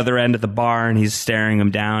at the other end of the bar, and he's staring him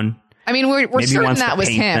down. I mean, we're certain that was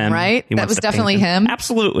him, right? That was definitely him.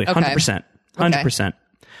 Absolutely, 100%, 100%.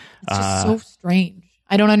 It's just so strange.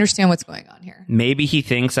 I don't understand what's going on here. Maybe he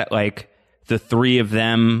thinks that like the 3 of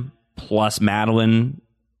them plus Madeline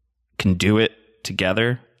can do it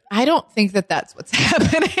together. I don't think that that's what's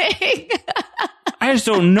happening. I just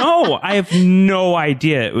don't know. I have no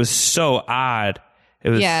idea. It was so odd. It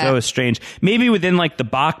was so strange. Maybe within like the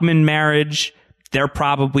Bachman marriage, they're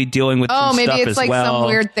probably dealing with some maybe stuff it's as like well. some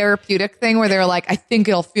weird therapeutic thing where they're like, I think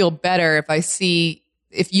it'll feel better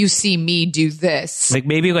if you see me do this. Like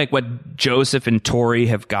maybe like what Joseph and Tori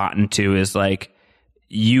have gotten to is like,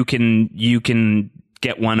 you can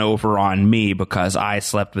get one over on me because I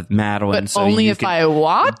slept with Madeline. But so only if I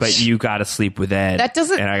watch? But you got to sleep with Ed. That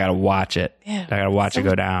doesn't... And I got to watch it. Yeah, I got to watch it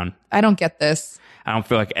go down. I don't get this. I don't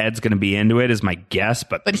feel like Ed's going to be into it is my guess,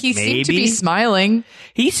 but he maybe. seemed to be smiling.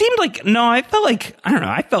 He seemed like, no, I felt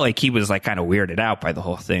like he was like kind of weirded out by the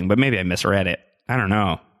whole thing, but maybe I misread it. I don't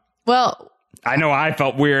know. Well, I know I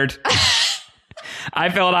felt weird. I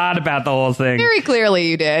felt odd about the whole thing. very clearly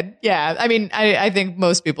you did. Yeah. I mean, I think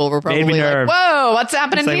most people were probably like, whoa, what's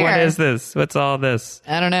happening it's like, here? what is this? What's all this?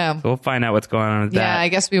 I don't know. So we'll find out what's going on with that. Yeah, I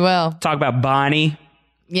guess we will. Talk about Bonnie.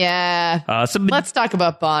 Yeah. Let's talk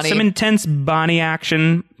about Bonnie. Some intense Bonnie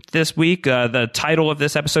action this week. The title of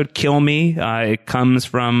this episode, Kill Me, it comes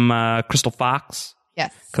from Crystal Fox.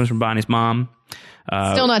 Yes. Comes from Bonnie's mom.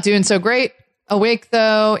 Still not doing so great. Awake,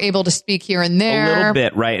 though, able to speak here and there. A little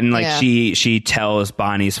bit, right? And like she tells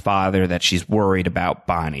Bonnie's father that she's worried about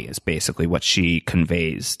Bonnie is basically what she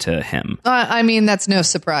conveys to him. I mean, that's no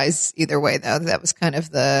surprise either way, though. That was kind of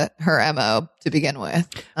her MO to begin with.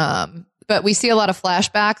 But we see a lot of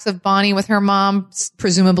flashbacks of Bonnie with her mom,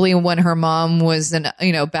 presumably when her mom was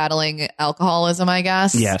battling alcoholism, I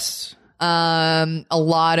guess. Yes. A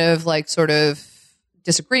lot of like sort of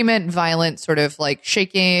disagreement, violent sort of like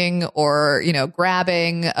shaking or,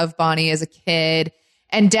 grabbing of Bonnie as a kid.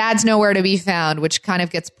 And Dad's nowhere to be found, which kind of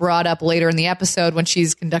gets brought up later in the episode when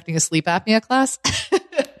she's conducting a sleep apnea class.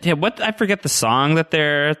 Yeah, I forget the song that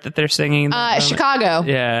they're singing. Chicago.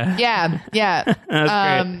 Yeah. Yeah.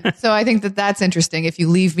 That's so I think that's interesting. If you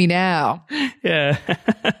leave me now. Yeah.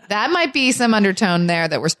 That might be some undertone there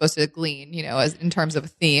that we're supposed to glean, as in terms of a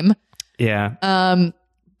theme. Yeah.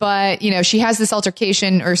 But, she has this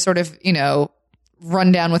altercation or sort of,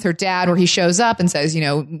 rundown with her dad where he shows up and says,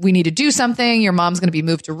 we need to do something. Your mom's going to be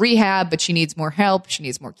moved to rehab, but she needs more help. She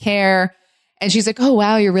needs more care. And she's like, oh,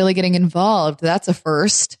 wow, you're really getting involved. That's a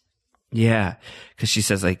first. Yeah. Because she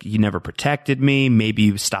says, like, you never protected me. Maybe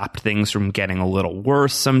you stopped things from getting a little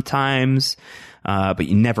worse sometimes, but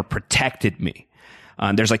you never protected me.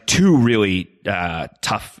 There's like two really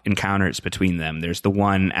tough encounters between them. There's the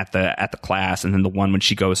one at the class, and then the one when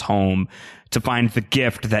she goes home to find the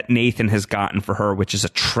gift that Nathan has gotten for her, which is a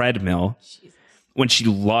treadmill. Jesus. When she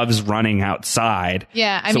loves running outside.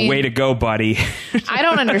 Yeah, I mean, way to go, buddy. I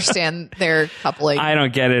don't understand their coupling. I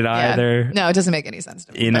don't get it either. No, it doesn't make any sense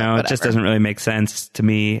to me. It just doesn't really make sense to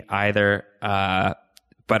me either.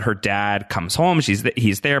 But her dad comes home.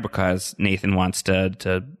 He's there because Nathan wants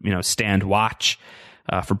to stand watch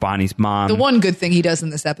for Bonnie's mom. The one good thing he does in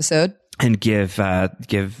this episode. And give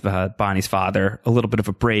Bonnie's father a little bit of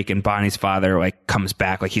a break. And Bonnie's father like comes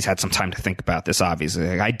back, like he's had some time to think about this, obviously.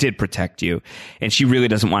 Like, I did protect you. And she really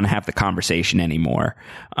doesn't want to have the conversation anymore.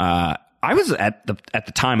 I was at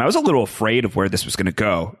the time, I was a little afraid of where this was going to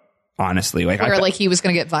go. Honestly, like he was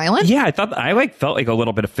going to get violent. Yeah, I felt like a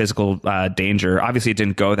little bit of physical danger. Obviously, it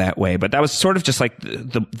didn't go that way, but that was sort of just like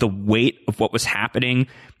the weight of what was happening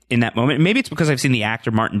in that moment. Maybe it's because I've seen the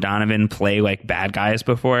actor Martin Donovan play like bad guys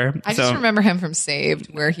before. I just remember him from Saved,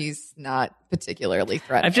 where he's not particularly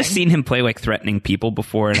threatening. I've just seen him play like threatening people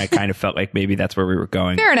before, and I kind of felt like maybe that's where we were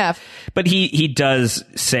going. Fair enough. But he does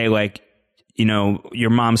say like, your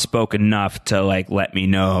mom spoke enough to like let me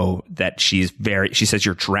know that she says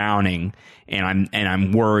you're drowning and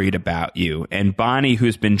I'm worried about you. And Bonnie,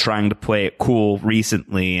 who's been trying to play it cool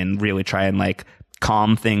recently and really try and like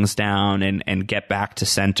calm things down and get back to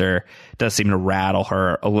center, does seem to rattle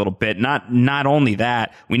her a little bit. Not only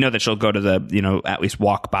that, we know that she'll go to the, at least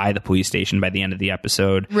walk by the police station by the end of the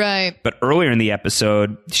episode. Right. But earlier in the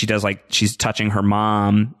episode, she does like, she's touching her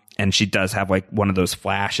mom and she does have like one of those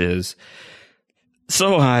flashes.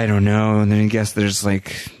 So I don't know. And then I guess there's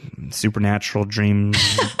like supernatural dream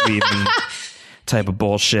weaving type of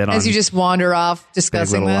bullshit as you just wander off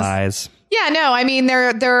discussing this. Lies. Yeah, no, I mean,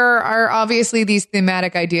 there are obviously these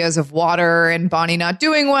thematic ideas of water and Bonnie not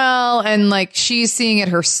doing well. And like she's seeing it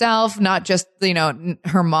herself, not just,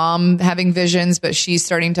 her mom having visions, but she's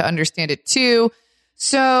starting to understand it too.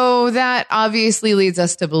 So that obviously leads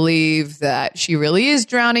us to believe that she really is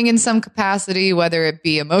drowning in some capacity, whether it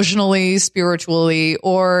be emotionally, spiritually,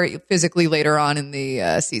 or physically later on in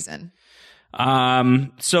the season.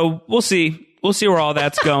 So we'll see. We'll see where all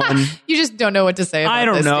that's going. You just don't know what to say about this. I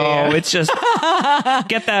don't know. It's just,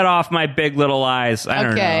 get that off my big little eyes. I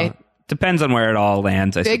don't know. Depends on where it all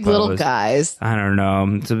lands, I Big suppose. little guys. I don't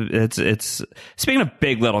know. It's speaking of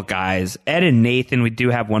big little guys, Ed and Nathan, we do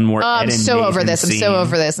have one more Ed I'm and so Nathan over this. I'm scene. so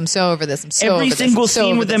over this. I'm so over this. I'm so Every over this. single I'm so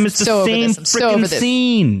scene over with this. them I'm is the so over same this. I'm so over freaking this.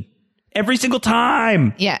 scene. Every single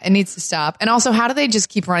time. Yeah, it needs to stop. And also, how do they just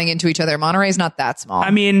keep running into each other? Monterey's not that small.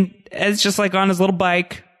 I mean, Ed's just like on his little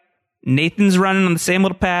bike. Nathan's running on the same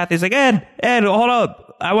little path. He's like, Ed, hold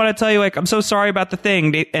up. I want to tell you, like, I'm so sorry about the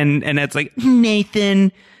thing. And Ed's like,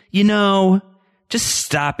 Nathan, just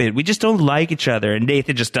stop it. We just don't like each other. And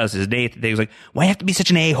Nathan just does his Nathan thing. He's like, why have to be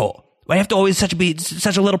such an a-hole? Why have to always be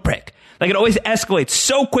such a little prick? Like, it always escalates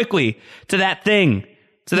so quickly to that thing,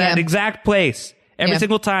 to that exact place every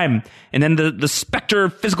single time. And then the specter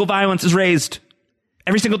of physical violence is raised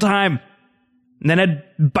every single time. And then Ed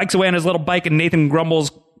bikes away on his little bike and Nathan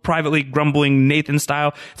grumbles, privately grumbling Nathan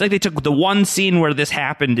style. It's like they took the one scene where this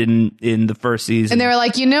happened in the first season. and they were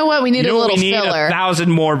like, you know what? We need a little we need filler. 1,000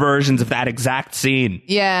 more versions of that exact scene.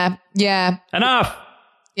 Yeah. Enough.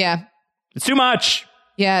 Yeah. It's too much.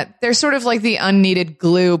 Yeah. They're sort of like the unneeded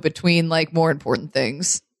glue between like more important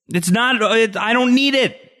things. It's not, I don't need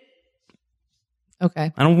it.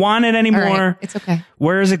 Okay. I don't want it anymore. All right. It's okay.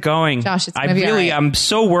 Where is it going? Josh, it's gonna be all right. I'm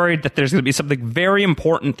so worried that there's going to be something very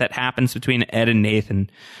important that happens between Ed and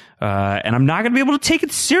Nathan. And I'm not going to be able to take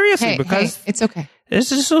it seriously because it's okay.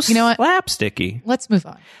 this is so know what? slapsticky. Let's move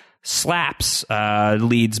on. Slaps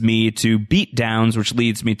leads me to beatdowns, which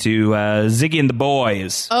leads me to Ziggy and the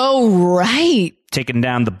boys Oh, right. taking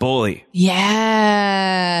down the bully.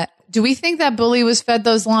 Yeah. Do we think that bully was fed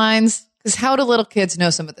those lines? Because how do little kids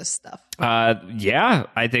know some of this stuff? Yeah,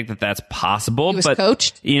 I think that's possible. He was but,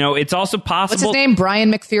 coached? It's also possible. What's his name?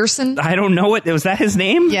 Brian McPherson? I don't know was that his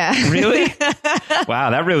name? Yeah. Really?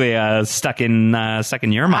 Wow, that really stuck in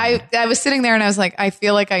your mind. I was sitting there and I was like, I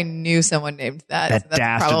feel like I knew someone named that. That So that's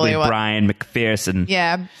dastardly probably what- Brian McPherson.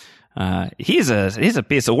 Yeah. He's a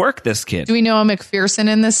piece of work, this kid. Do we know a McPherson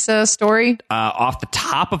in this story? Off the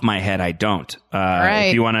top of my head, I don't. All right.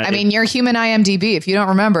 If you want to, I mean, you're human IMDb. If you don't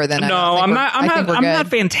remember, then I'm I'm not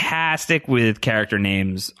fantastic with character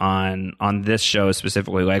names on this show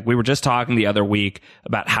specifically. Like we were just talking the other week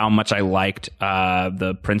about how much I liked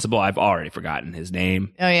the principal. I've already forgotten his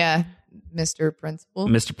name. Oh yeah, Mr. Principal,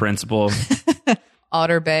 Mr. Principal,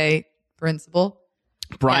 Otter Bay Principal,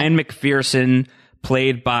 Brian McPherson.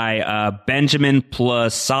 Played by Benjamin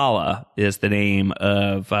Plasala is the name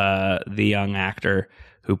of the young actor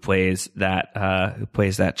who plays that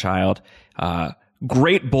child.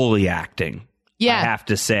 Great bully acting. Yeah. I have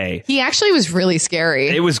to say. He actually was really scary.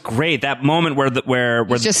 It was great. That moment where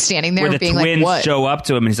He's just standing there where the being like, twins what? show up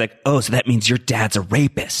to him and he's like, "Oh, so that means your dad's a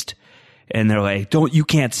rapist." And they're like, "You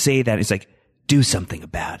can't say that." He's like, "Do something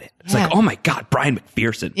about it." It's Yeah. like, "Oh my God, Brian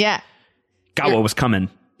McPherson." Yeah. Got what was coming.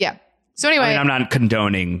 Yeah. So anyway, I mean, I'm not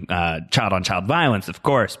condoning child-on-child violence, of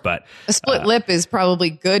course, but a split lip is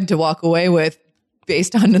probably good to walk away with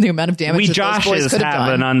based on the amount of damage we that those boys Joshes could have have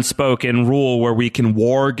done. an unspoken rule where we can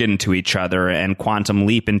warg into each other and quantum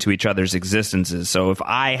leap into each other's existences. So if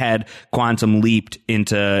I had quantum leaped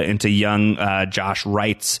into young Josh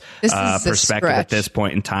Wright's This is a perspective at stretch. this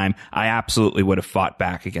point in time, I absolutely would have fought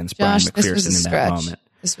back against Josh, Brian this was a McPherson in that stretch. moment.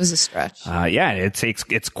 This was a stretch. Yeah,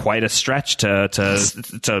 it's quite a stretch to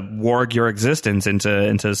warg your existence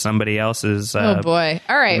into somebody else's. Oh boy!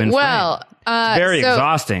 All right. human Well, very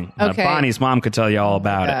exhausting. Okay. Bonnie's mom could tell you all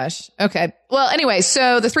about it. Gosh. Okay. Well, anyway,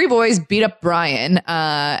 so the three boys beat up Brian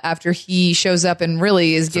after he shows up and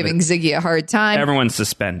really is giving Ziggy a hard time. Everyone's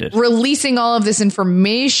suspended. Releasing all of this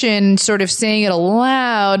information, sort of saying it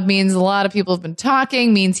aloud, means a lot of people have been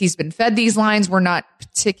talking, means he's been fed these lines. We're not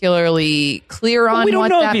particularly clear on We don't what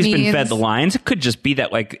know that if he's means. been fed the lines. It could just be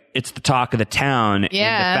that like it's the talk of the town.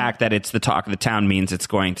 Yeah. And the fact that it's the talk of the town means it's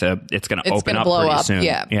going to open gonna up blow pretty up. soon.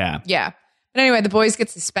 Yeah. Yeah. But anyway, the boys get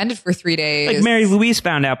suspended for 3 days. Like Mary Louise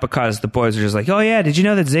found out because the boys are just like, "Oh yeah, did you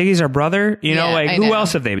know that Ziggy's our brother?" You know, Yeah, like I who know.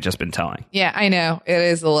 else have they just been telling? Yeah, I know. It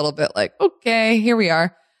is a little bit like, okay, here we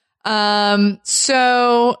are.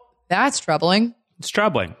 So that's troubling. It's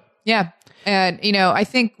troubling. Yeah. And, I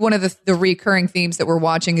think one of the recurring themes that we're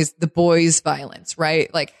watching is the boys' violence,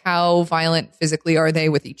 right? Like how violent physically are they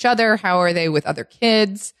with each other? How are they with other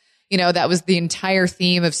kids? That was the entire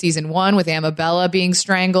theme of season 1 with Amabella being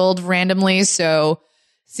strangled randomly. So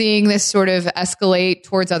seeing this sort of escalate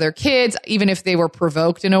towards other kids, even if they were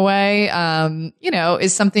provoked in a way,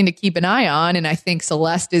 is something to keep an eye on. And I think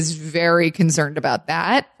Celeste is very concerned about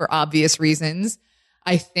that for obvious reasons.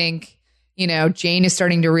 I think, Jane is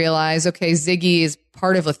starting to realize, okay, Ziggy is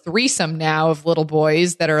part of a threesome now of little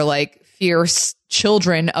boys that are like fierce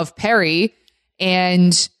children of Perry.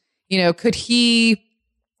 And, could he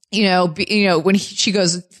when she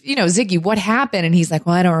goes, Ziggy, what happened? And he's like,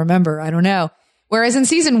 well, I don't remember. I don't know. Whereas in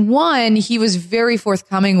season 1, he was very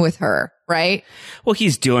forthcoming with her, right? Well,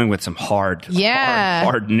 he's dealing with some hard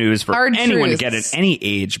news for anyone to get at any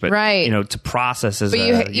age, but to process as a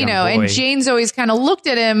young boy. And Jane's always kind of looked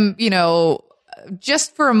at him,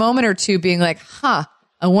 just for a moment or two, being like, I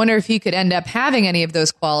wonder if he could end up having any of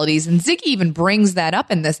those qualities. And Ziggy even brings that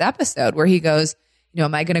up in this episode where he goes,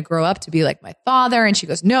 am I going to grow up to be like my father? And she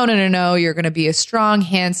goes, no. You're going to be a strong,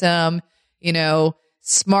 handsome,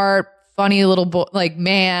 smart, funny little boy, like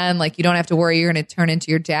man, like you don't have to worry you're going to turn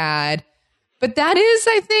into your dad. But that is,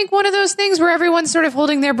 I think, one of those things where everyone's sort of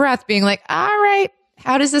holding their breath, being like, all right,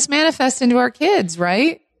 how does this manifest into our kids,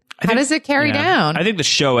 right? How does it carry down? I think the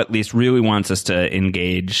show at least really wants us to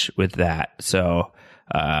engage with that. So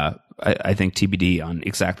I think TBD on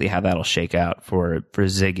exactly how that'll shake out for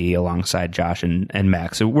Ziggy alongside Josh and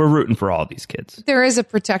Max. So we're rooting for all these kids. There is a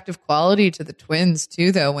protective quality to the twins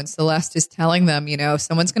too, though, when Celeste is telling them, if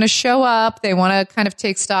someone's going to show up, they want to kind of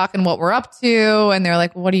take stock in what we're up to. And they're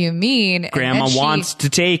like, what do you mean? Grandma wants to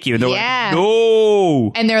take you. And they're like,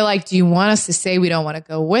 no. And they're like, do you want us to say we don't want to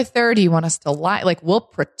go with her? Do you want us to lie? Like, we'll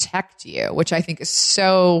protect you, which I think is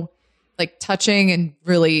so like touching and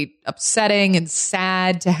really upsetting and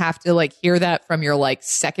sad to have to like hear that from your like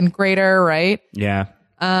second grader, right? Yeah.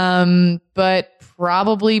 But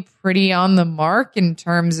probably pretty on the mark in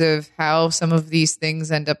terms of how some of these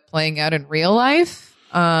things end up playing out in real life.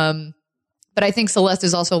 But I think Celeste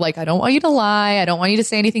is also like, I don't want you to lie. I don't want you to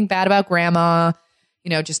say anything bad about grandma.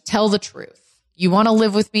 Just tell the truth. You want to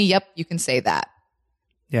live with me? Yep, you can say that.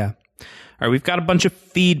 Yeah. All right, we've got a bunch of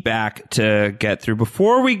feedback to get through.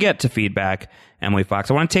 Before we get to feedback, Emily Fox,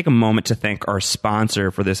 I want to take a moment to thank our sponsor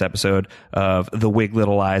for this episode of the Wig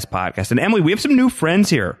Little Lies podcast. And Emily, we have some new friends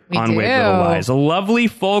here on Wig Little Lies. The lovely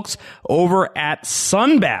folks over at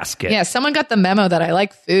Sunbasket. Yeah, someone got the memo that I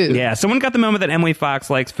like food. Yeah, someone got the memo that Emily Fox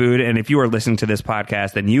likes food. And if you are listening to this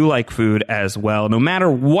podcast, then you like food as well. No matter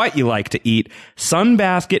what you like to eat,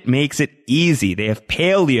 Sunbasket makes it easy. They have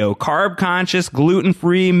paleo, carb-conscious,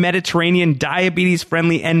 gluten-free, Mediterranean,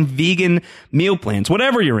 diabetes-friendly, and vegan meal plans,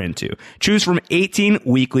 whatever you're into. Choose from 18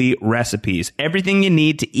 weekly recipes. Everything you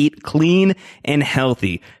need to eat clean and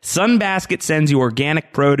healthy. Sunbasket sends you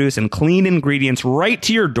organic produce and clean ingredients right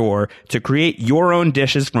to your door to create your own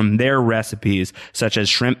dishes from their recipes, such as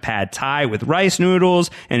shrimp pad thai with rice noodles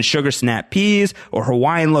and sugar snap peas, or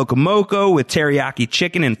Hawaiian locomoco with teriyaki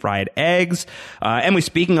chicken and fried eggs. Emily,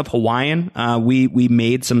 speaking of Hawaiian, we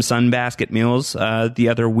made some Sunbasket meals the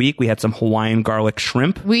other week. We had some Hawaiian garlic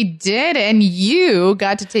shrimp. We did, and you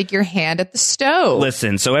got to take your hand at the stove.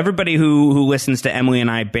 Listen, so everybody who listens to Emily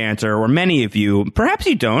and I banter, or many of you, perhaps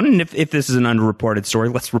you don't, and if this is an underreported story,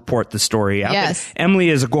 let's report the story out. Yes. Emily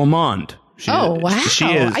is a gourmand. Wow.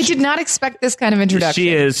 I did not expect this kind of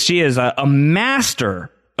introduction. She is a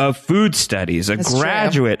master of food studies, That's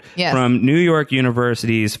graduate from New York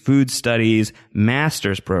University's Food Studies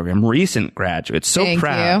Master's Program, recent graduate. Thank you.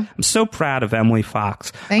 I'm so proud of Emily Fox.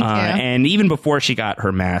 Thank you. And even before she got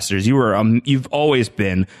her master's, you've always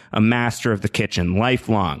been a master of the kitchen,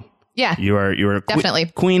 lifelong. Yeah, you are definitely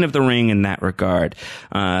queen of the ring in that regard.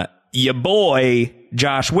 Your boy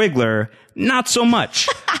Josh Wigler, not so much.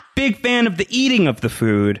 Big fan of the eating of the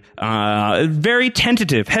food. Very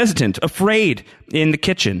tentative, hesitant, afraid in the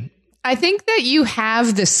kitchen. I think that you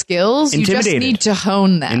have the skills. You just need to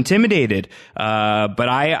hone them. Intimidated. But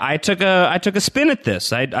I took a spin at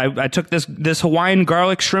this. I took this Hawaiian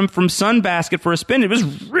garlic shrimp from Sunbasket for a spin. It was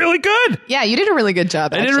really good. Yeah, you did a really good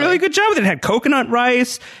job. I did a really good job with it. It had coconut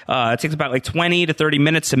rice. It takes about like 20 to 30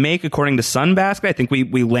 minutes to make, according to Sunbasket. I think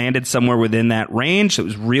we landed somewhere within that range. So it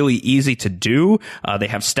was really easy to do. They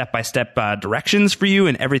have step-by-step directions for you,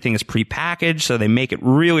 and everything is prepackaged, so they make it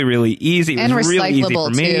really, really easy. It was really easy for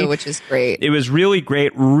me, too, which is great. It was really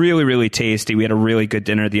great, really, really tasty. We had a really good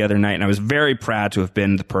dinner the other night, and I was very proud to have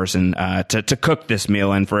been the person to cook this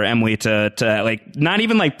meal, and for Emily to like not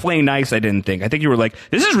even like play nice. I think you were like,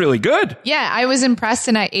 this is really good. Yeah, I was impressed,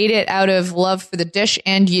 and I ate it out of love for the dish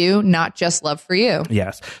and you, not just love for you.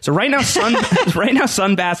 Yes. So right now,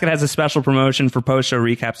 Sunbasket has a special promotion for post-show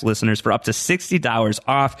recaps listeners for up to $60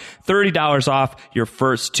 off, $30 off your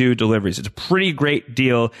first 2 deliveries. It's a pretty great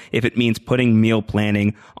deal if it means putting meal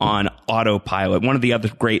planning on on autopilot. One of the other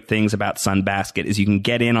great things about Sunbasket is you can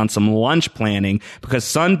get in on some lunch planning because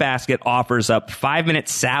Sunbasket offers up 5-minute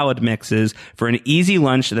salad mixes for an easy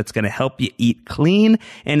lunch that's going to help you eat clean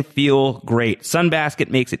and feel great. Sunbasket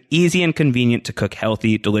makes it easy and convenient to cook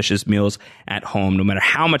healthy, delicious meals at home, no matter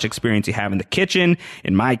how much experience you have in the kitchen.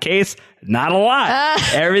 In my case, not a lot.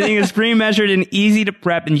 Everything is pre-measured and easy to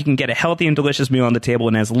prep, and you can get a healthy and delicious meal on the table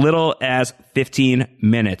in as little as 15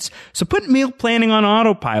 minutes. So put meal planning on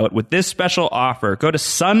autopilot with this special offer. Go to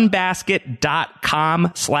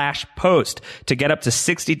sunbasket.com/post to get up to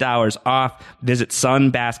 $60 off. Visit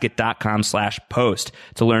sunbasket.com/post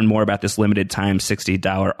to learn more about this limited time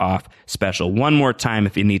 $60 off special. One more time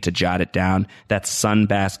if you need to jot it down. That's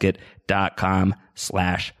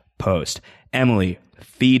sunbasket.com/post. Emily,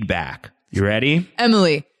 feedback. You ready?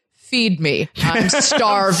 Emily, feed me. I'm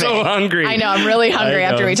starving. So hungry. I know. I'm really hungry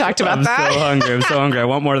after we talked about that. I'm so hungry. I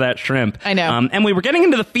want more of that shrimp. I know. And we were getting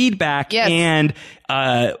into the feedback. Yes. And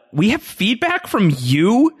we have feedback from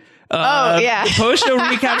you. Post Show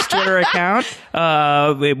Recaps Twitter account.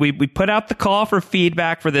 We put out the call for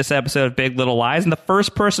feedback for this episode of Big Little Lies, and the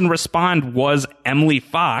first person to respond was Emily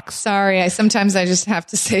Fox. Sorry, sometimes I just have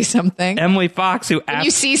to say something. Emily Fox, who asked, when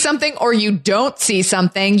you see something or you don't see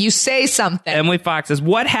something, you say something. Emily Fox says,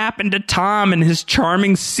 "What happened to Tom and his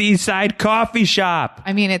charming seaside coffee shop?"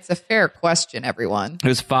 I mean, it's a fair question, everyone. It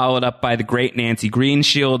was followed up by the great Nancy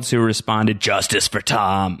Greenshields, who responded, "Justice for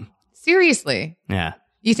Tom." Seriously. Yeah.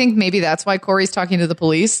 You think maybe that's why Corey's talking to the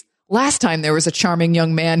police? Last time there was a charming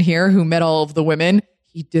young man here who met all of the women.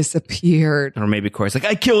 He disappeared. Or maybe Corey's like,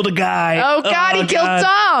 "I killed a guy. Oh, God, he killed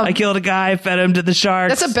Tom. I killed a guy, fed him to the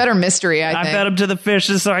sharks. That's a better mystery, I think. I fed him to the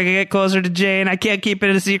fishes so I could get closer to Jane. I can't keep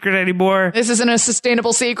it a secret anymore. This isn't a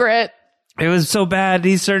sustainable secret." It was so bad.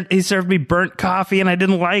 He served me burnt coffee, and I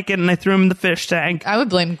didn't like it, and I threw him in the fish tank. I would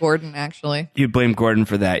blame Gordon, actually. You'd blame Gordon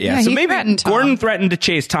for that, yeah. Yeah, So he maybe threatened Tom. Gordon threatened to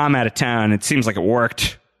chase Tom out of town. It seems like it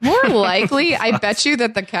worked. More likely, I bet you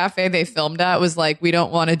that the cafe they filmed at was like, "We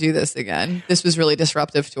don't want to do this again. This was really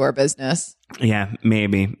disruptive to our business." Yeah,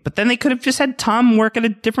 maybe. But then they could have just had Tom work at a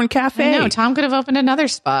different cafe. No, Tom could have opened another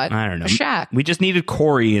spot. I don't know. A shack. We just needed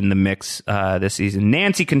Corey in the mix this season.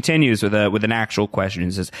 Nancy continues with an actual question.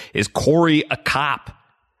 It says, "Is Corey a cop?"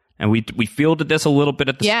 And we fielded this a little bit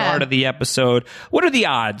at the start of the episode. What are the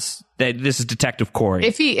odds that this is Detective Corey?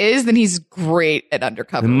 If he is, then he's great at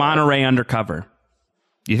undercover. Monterey undercover.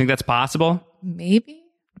 Do you think that's possible? Maybe.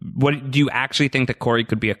 What do you actually think that Corey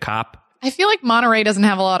could be a cop? I feel like Monterey doesn't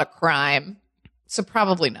have a lot of crime. So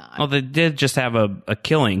probably not. Well, they did just have a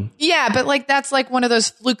killing. Yeah, but like that's like one of those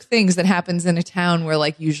fluke things that happens in a town where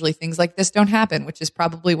like usually things like this don't happen, which is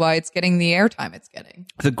probably why it's getting the airtime it's getting.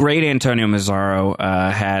 The great Antonio Mazzaro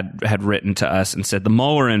had written to us and said the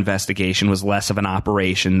Mueller investigation was less of an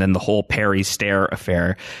operation than the whole Perry Stare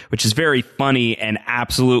affair, which is very funny and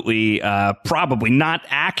absolutely probably not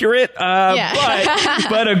accurate,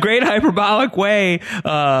 but a great hyperbolic way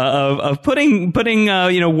of putting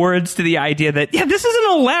words to the idea that this is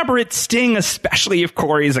an elaborate sting, especially if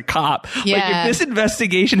Corey is a cop. Yeah. Like if this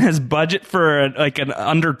investigation has budget for an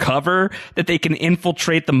undercover that they can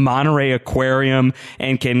infiltrate the Monterey Aquarium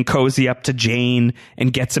and can cozy up to Jane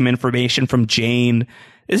and get some information from Jane.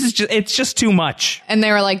 It's just too much. And they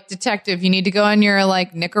were like, "Detective, you need to go on your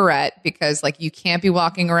like Nicorette because like you can't be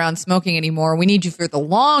walking around smoking anymore. We need you for the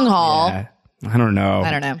long haul." Yeah. I don't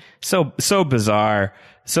know. So bizarre.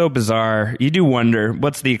 So bizarre. You do wonder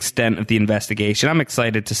what's the extent of the investigation. I'm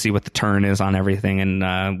excited to see what the turn is on everything,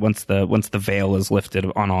 and once the veil is lifted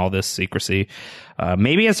on all this secrecy,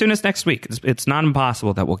 maybe as soon as next week. It's not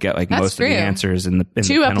impossible that we'll get like most of the answers in the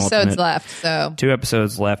two episodes left. So 2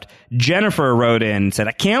 episodes left. Jennifer wrote in and said,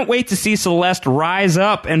 "I can't wait to see Celeste rise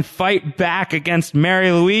up and fight back against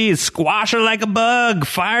Mary Louise. Squash her like a bug.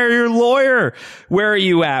 Fire your lawyer." Where are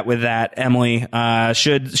you at with that, Emily?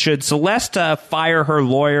 Should Celeste fire her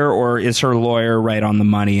lawyer, or is her lawyer right on the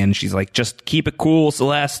money and she's like, "Just keep it cool,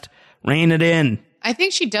 Celeste, rein it in"? I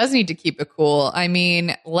think she does need to keep it cool. I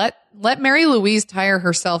mean, let Mary Louise tire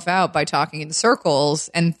herself out by talking in circles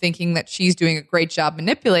and thinking that she's doing a great job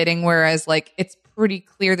manipulating, whereas like it's pretty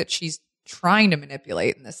clear that she's trying to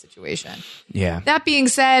manipulate in this situation. Yeah. That being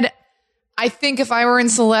said, I think if I were in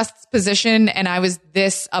Celeste's position and I was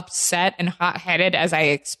this upset and hot-headed as I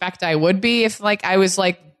expect I would be, if like I was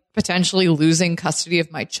like potentially losing custody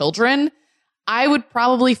of my children, I would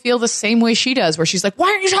probably feel the same way she does, where she's like,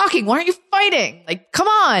 "Why aren't you talking? Why aren't you fighting? Like, come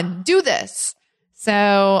on, do this."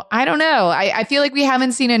 So I don't know. I feel like we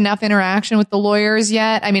haven't seen enough interaction with the lawyers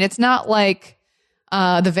yet. I mean, it's not like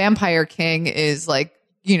the Vampire King is like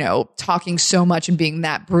talking so much and being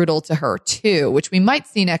that brutal to her too, which we might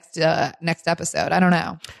see next episode. I don't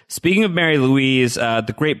know. Speaking of Mary Louise,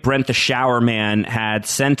 the great Brent the Shower Man had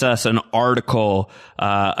sent us an article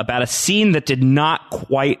about a scene that did not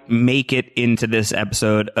quite make it into this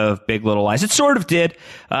episode of Big Little Lies. It sort of did.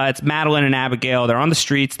 It's Madeline and Abigail. They're on the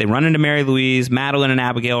streets. They run into Mary Louise. Madeline and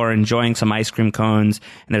Abigail are enjoying some ice cream cones,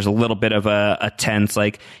 and there's a little bit of a tense,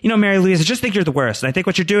 like, Mary Louise, I just think you're the worst. And I think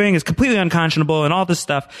what you're doing is completely unconscionable and all this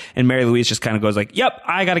stuff. And Mary Louise just kind of goes like, yep,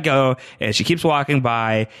 I gotta go. And she keeps walking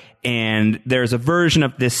by. And there's a version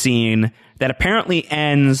of this scene that apparently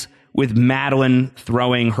ends with Madeline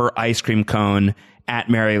throwing her ice cream cone at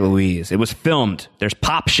Mary Louise. It was filmed. There's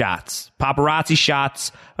paparazzi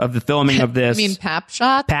shots of the filming of this. You mean pap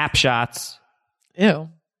shots? Pap shots. Ew.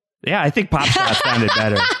 Yeah, I think pop shots sounded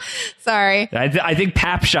better. Sorry. I think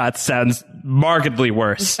pap shots sounds markedly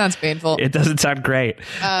worse. It sounds painful. It doesn't sound great.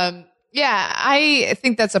 Yeah, I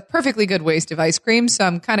think that's a perfectly good waste of ice cream, so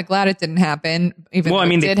I'm kind of glad it didn't happen. They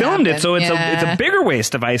filmed it, so it's a bigger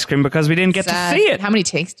waste of ice cream because we didn't get to see it. How many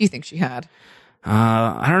takes do you think she had?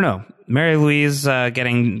 I don't know. Mary Louise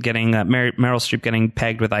getting Meryl Streep getting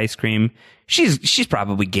pegged with ice cream. She's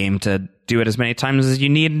probably game to do it as many times as you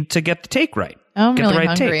need to get the take right. Oh, I'm get really the right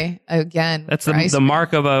hungry take. again. That's the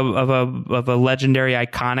mark of a legendary,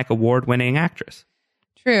 iconic, award-winning actress.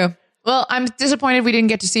 True. Well, I'm disappointed we didn't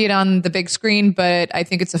get to see it on the big screen, but I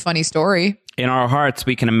think it's a funny story. In our hearts,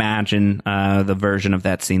 we can imagine the version of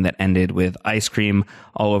that scene that ended with ice cream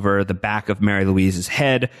all over the back of Mary Louise's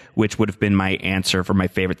head, which would have been my answer for my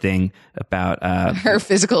favorite thing about her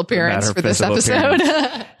physical appearance for this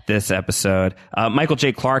episode. Michael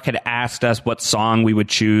J. Clark had asked us what song we would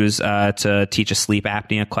choose to teach a sleep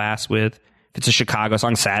apnea class with. If it's a Chicago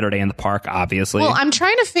song, Saturday in the Park, obviously. Well, I'm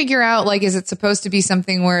trying to figure out, like, is it supposed to be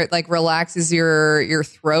something where it, like, relaxes your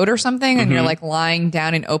throat or something, and you're, like, lying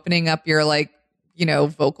down and opening up your, like,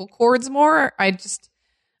 vocal cords more?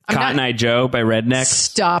 Cotton Eye Joe by Rednex.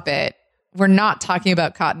 Stop it. We're not talking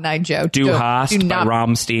about Cotton Eye Joe. Du Hast by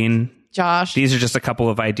Rammstein. Josh. These are just a couple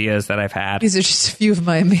of ideas that I've had. These are just a few of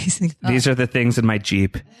my amazing thoughts. These are the things in my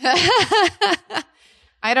Jeep.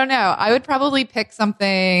 I don't know. I would probably pick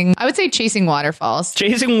something. I would say Chasing Waterfalls.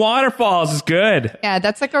 Chasing Waterfalls is good. Yeah,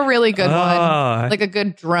 that's like a really good one. Like a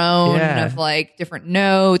good drone of like different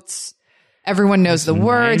notes. Everyone knows the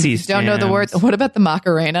words. If you don't know the words. What about the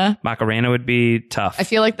Macarena? Macarena would be tough. I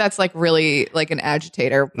feel like that's like really like an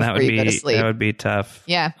agitator before you go to sleep. That would be tough.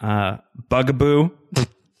 Yeah. Bugaboo.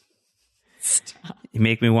 Stop. You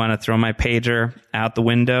make me want to throw my pager out the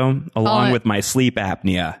window along with my sleep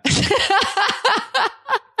apnea.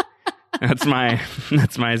 That's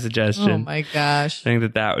my suggestion. Oh my gosh. I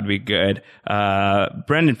think that would be good.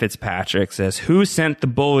 Brendan Fitzpatrick says, who sent the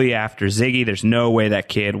bully after Ziggy? There's no way that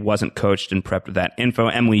kid wasn't coached and prepped with that info.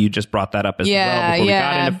 Emily, you just brought that up as well before we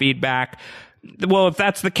got into feedback. Well, if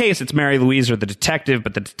that's the case, it's Mary Louise or the detective,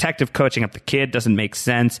 but the detective coaching up the kid doesn't make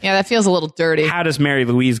sense. Yeah, that feels a little dirty. How does Mary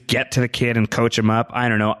Louise get to the kid and coach him up? I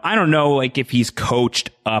don't know, like, if he's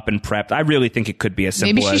coached up and prepped. I really think it could be as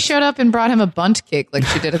simple as... Maybe she showed up and brought him a bunt cake like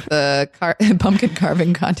she did at the pumpkin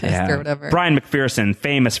carving contest or whatever. Brian McPherson,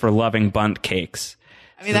 famous for loving bunt cakes.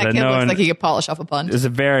 I mean, that kid looks like he could polish off a bunt. There's a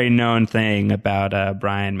very known thing about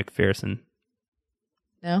Brian McPherson.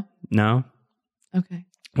 No? No? Okay.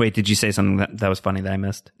 Wait, did you say something that was funny that I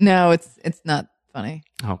missed? No, it's not funny.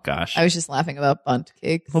 Oh, gosh. I was just laughing about bunt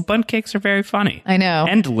cakes. Well, bunt cakes are very funny. I know.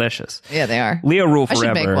 And delicious. Yeah, they are. Leo Rule Forever. I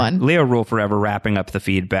should make one. Leo Rule Forever wrapping up the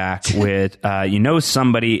feedback with,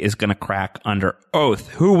 somebody is going to crack under oath.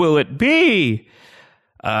 Who will it be?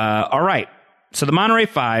 All right. So the Monterey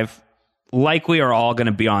Five likely are all going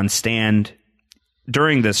to be on stand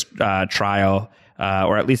during this trial,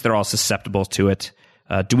 or at least they're all susceptible to it.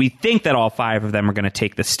 Do we think that all five of them are going to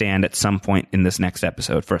take the stand at some point in this next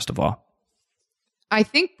episode, first of all? I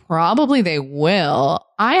think probably they will.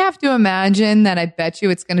 I have to imagine that I bet you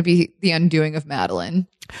it's going to be the undoing of Madeline.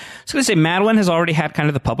 I was going to say, Madeline has already had kind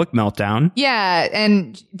of the public meltdown. Yeah,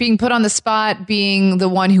 and being put on the spot, being the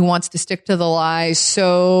one who wants to stick to the lie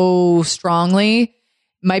so strongly,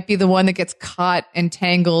 might be the one that gets caught and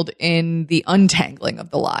tangled in the untangling of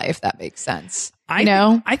the lie, if that makes sense.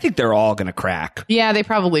 I think they're all going to crack. Yeah, they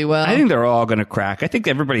probably will. I think they're all going to crack. I think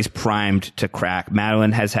everybody's primed to crack.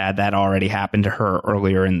 Madeline has had that already happen to her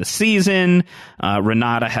earlier in the season.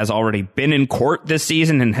 Renata has already been in court this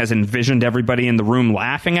season and has envisioned everybody in the room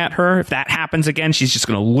laughing at her. If that happens again, she's just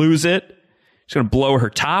going to lose it. She's going to blow her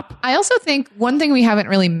top. I also think one thing we haven't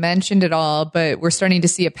really mentioned at all, but we're starting to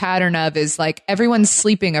see a pattern of, is like everyone's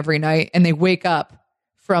sleeping every night and they wake up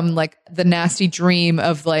from like the nasty dream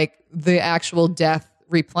of like the actual death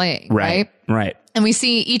replaying, right? Right. And we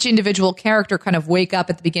see each individual character kind of wake up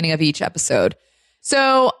at the beginning of each episode.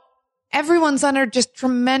 So everyone's under just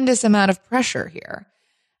tremendous amount of pressure here.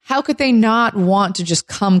 How could they not want to just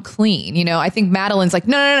come clean? You know, I think Madeline's like,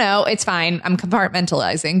 no, it's fine. I'm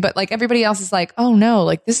compartmentalizing. But like everybody else is like, oh no,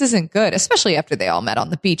 like this isn't good, especially after they all met on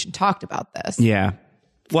the beach and talked about this. Yeah.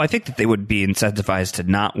 Well, I think that they would be incentivized to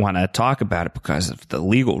not want to talk about it because of the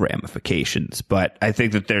legal ramifications. But I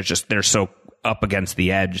think that they're so up against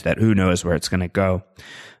the edge that who knows where it's going to go.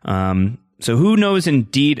 So who knows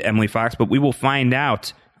indeed, Emily Fox, but we will find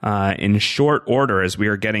out in short order as we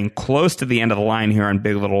are getting close to the end of the line here on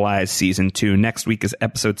Big Little Lies Season 2. Next week is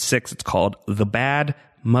Episode 6. It's called The Bad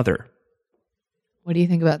Mother. What do you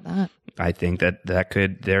think about that? I think that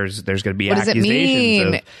there's going to be what accusations. What does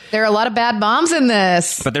it mean? There are a lot of bad moms in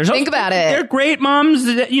this. But think about it. They're great moms.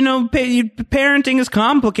 You know, parenting is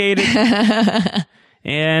complicated.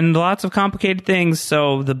 And lots of complicated things.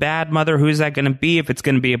 So the bad mother, who is that going to be? If it's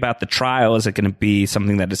going to be about the trial, is it going to be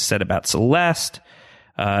something that is said about Celeste?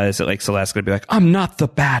 Is it like Celeste going to be like, I'm not the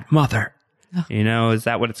bad mother? Oh. You know, is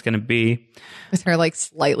that what it's going to be? With her like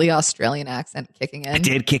slightly Australian accent kicking in. It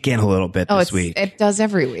did kick in a little bit this week. It does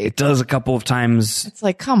every week. It does a couple of times. It's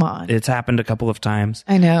like, come on. It's happened a couple of times.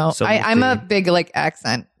 I know. So I'm a big like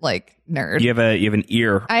accent like nerd. You have an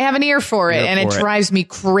ear. I have an ear for it, and it drives me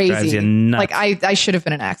crazy. Drives you nuts. Like I should have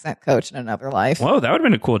been an accent coach in another life. Whoa, that would have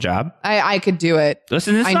been a cool job. I could do it.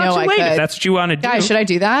 Listen, it's not too late if that's what you want to do. Guys, should I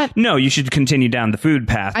do that? No, you should continue down the food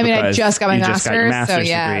path. I mean, I just got my master's, got your master's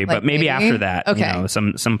so degree, like but maybe after that, okay. You know,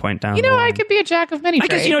 some point down. You know, I could be a jack of many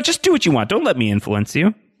trades. I guess, you know, just do what you want. Don't let me influence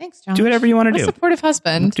you. Thanks, John. Do whatever you want to do. What a supportive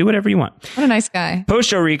husband. Do whatever you want. What a nice guy.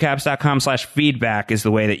 Postshowrecaps.com/feedback is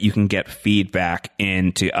the way that you can get feedback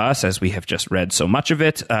into us, as we have just read so much of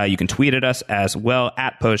it. You can tweet at us as well.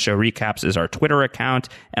 At postshowrecaps is our Twitter account.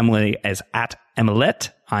 Emily is at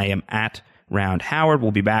Emilette. I am at Round Howard.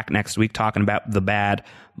 We'll be back next week talking about The Bad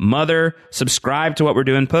Mother. Subscribe to what we're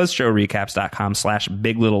doing,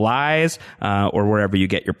 postshowrecaps.com/Big Little Lies, or wherever you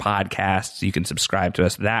get your podcasts. You can subscribe to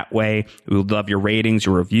us that way. We would love your ratings,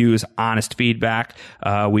 your reviews, honest feedback.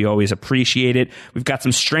 We always appreciate it. We've got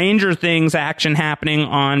some Stranger Things action happening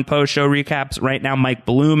on Post Show Recaps right now. Mike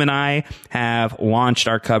Bloom and I have launched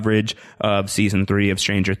our coverage of season 3 of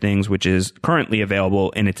Stranger Things, which is currently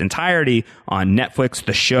available in its entirety on Netflix.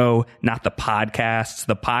 The show, not the podcasts.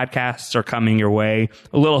 The podcasts are coming your way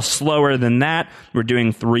a little slower than that. We're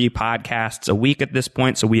doing 3 podcasts a week at this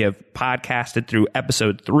point. So we have podcasted through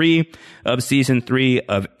episode 3 of season 3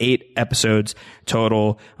 of 8 episodes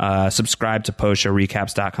total. Subscribe to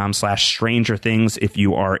postshowrecaps.com/Stranger Things if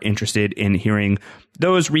you are interested in hearing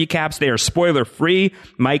those recaps. They are spoiler free.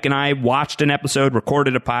 Mike and I watched an episode,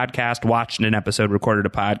 recorded a podcast, watched an episode, recorded a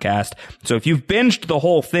podcast. So if you've binged the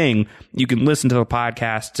whole thing, you can listen to the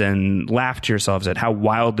podcast and laugh to yourselves at how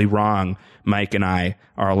wildly wrong Mike and I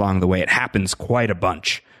are along the way. It happens quite a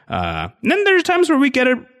bunch. And then there's times where we get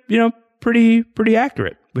it, you know, pretty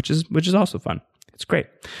accurate, which is also fun. It's great.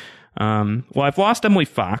 Well, I've lost Emily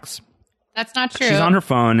Fox. That's not true. She's on her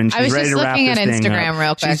phone and she's ready to wrap this thing up. I was just looking at Instagram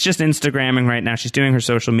real quick. She's just Instagramming right now. She's doing her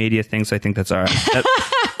social media thing, so I think that's all right.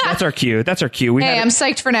 That's our cue. That's our cue. I'm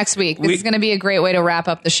psyched for next week. This is going to be a great way to wrap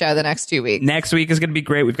up the show the next 2 weeks. Next week is going to be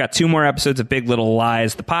great. We've got 2 more episodes of Big Little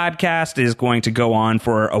Lies. The podcast is going to go on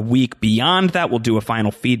for a week beyond that. We'll do a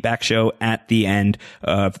final feedback show at the end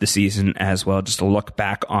of the season as well, just to look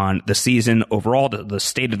back on the season overall, the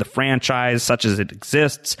state of the franchise, such as it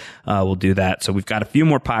exists. We'll do that. So we've got a few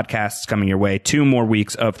more podcasts coming your way, 2 more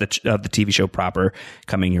weeks of the TV show proper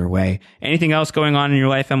coming your way. Anything else going on in your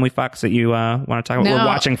life, Emily Fox, that you want to talk about? No. We're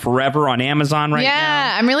watching Forever on Amazon right now.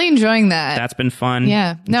 Yeah, I'm really enjoying that. That's been fun.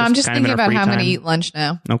 Yeah. No, I'm just thinking about how I'm going to eat lunch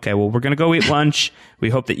now. Okay, well, we're going to go eat lunch. We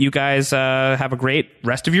hope that you guys have a great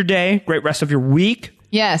rest of your day, great rest of your week.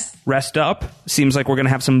 Yes. Rest up. Seems like we're going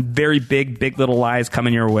to have some very Big Little Lies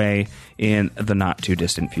coming your way in the not too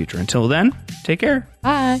distant future. Until then, take care.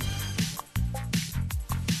 Bye.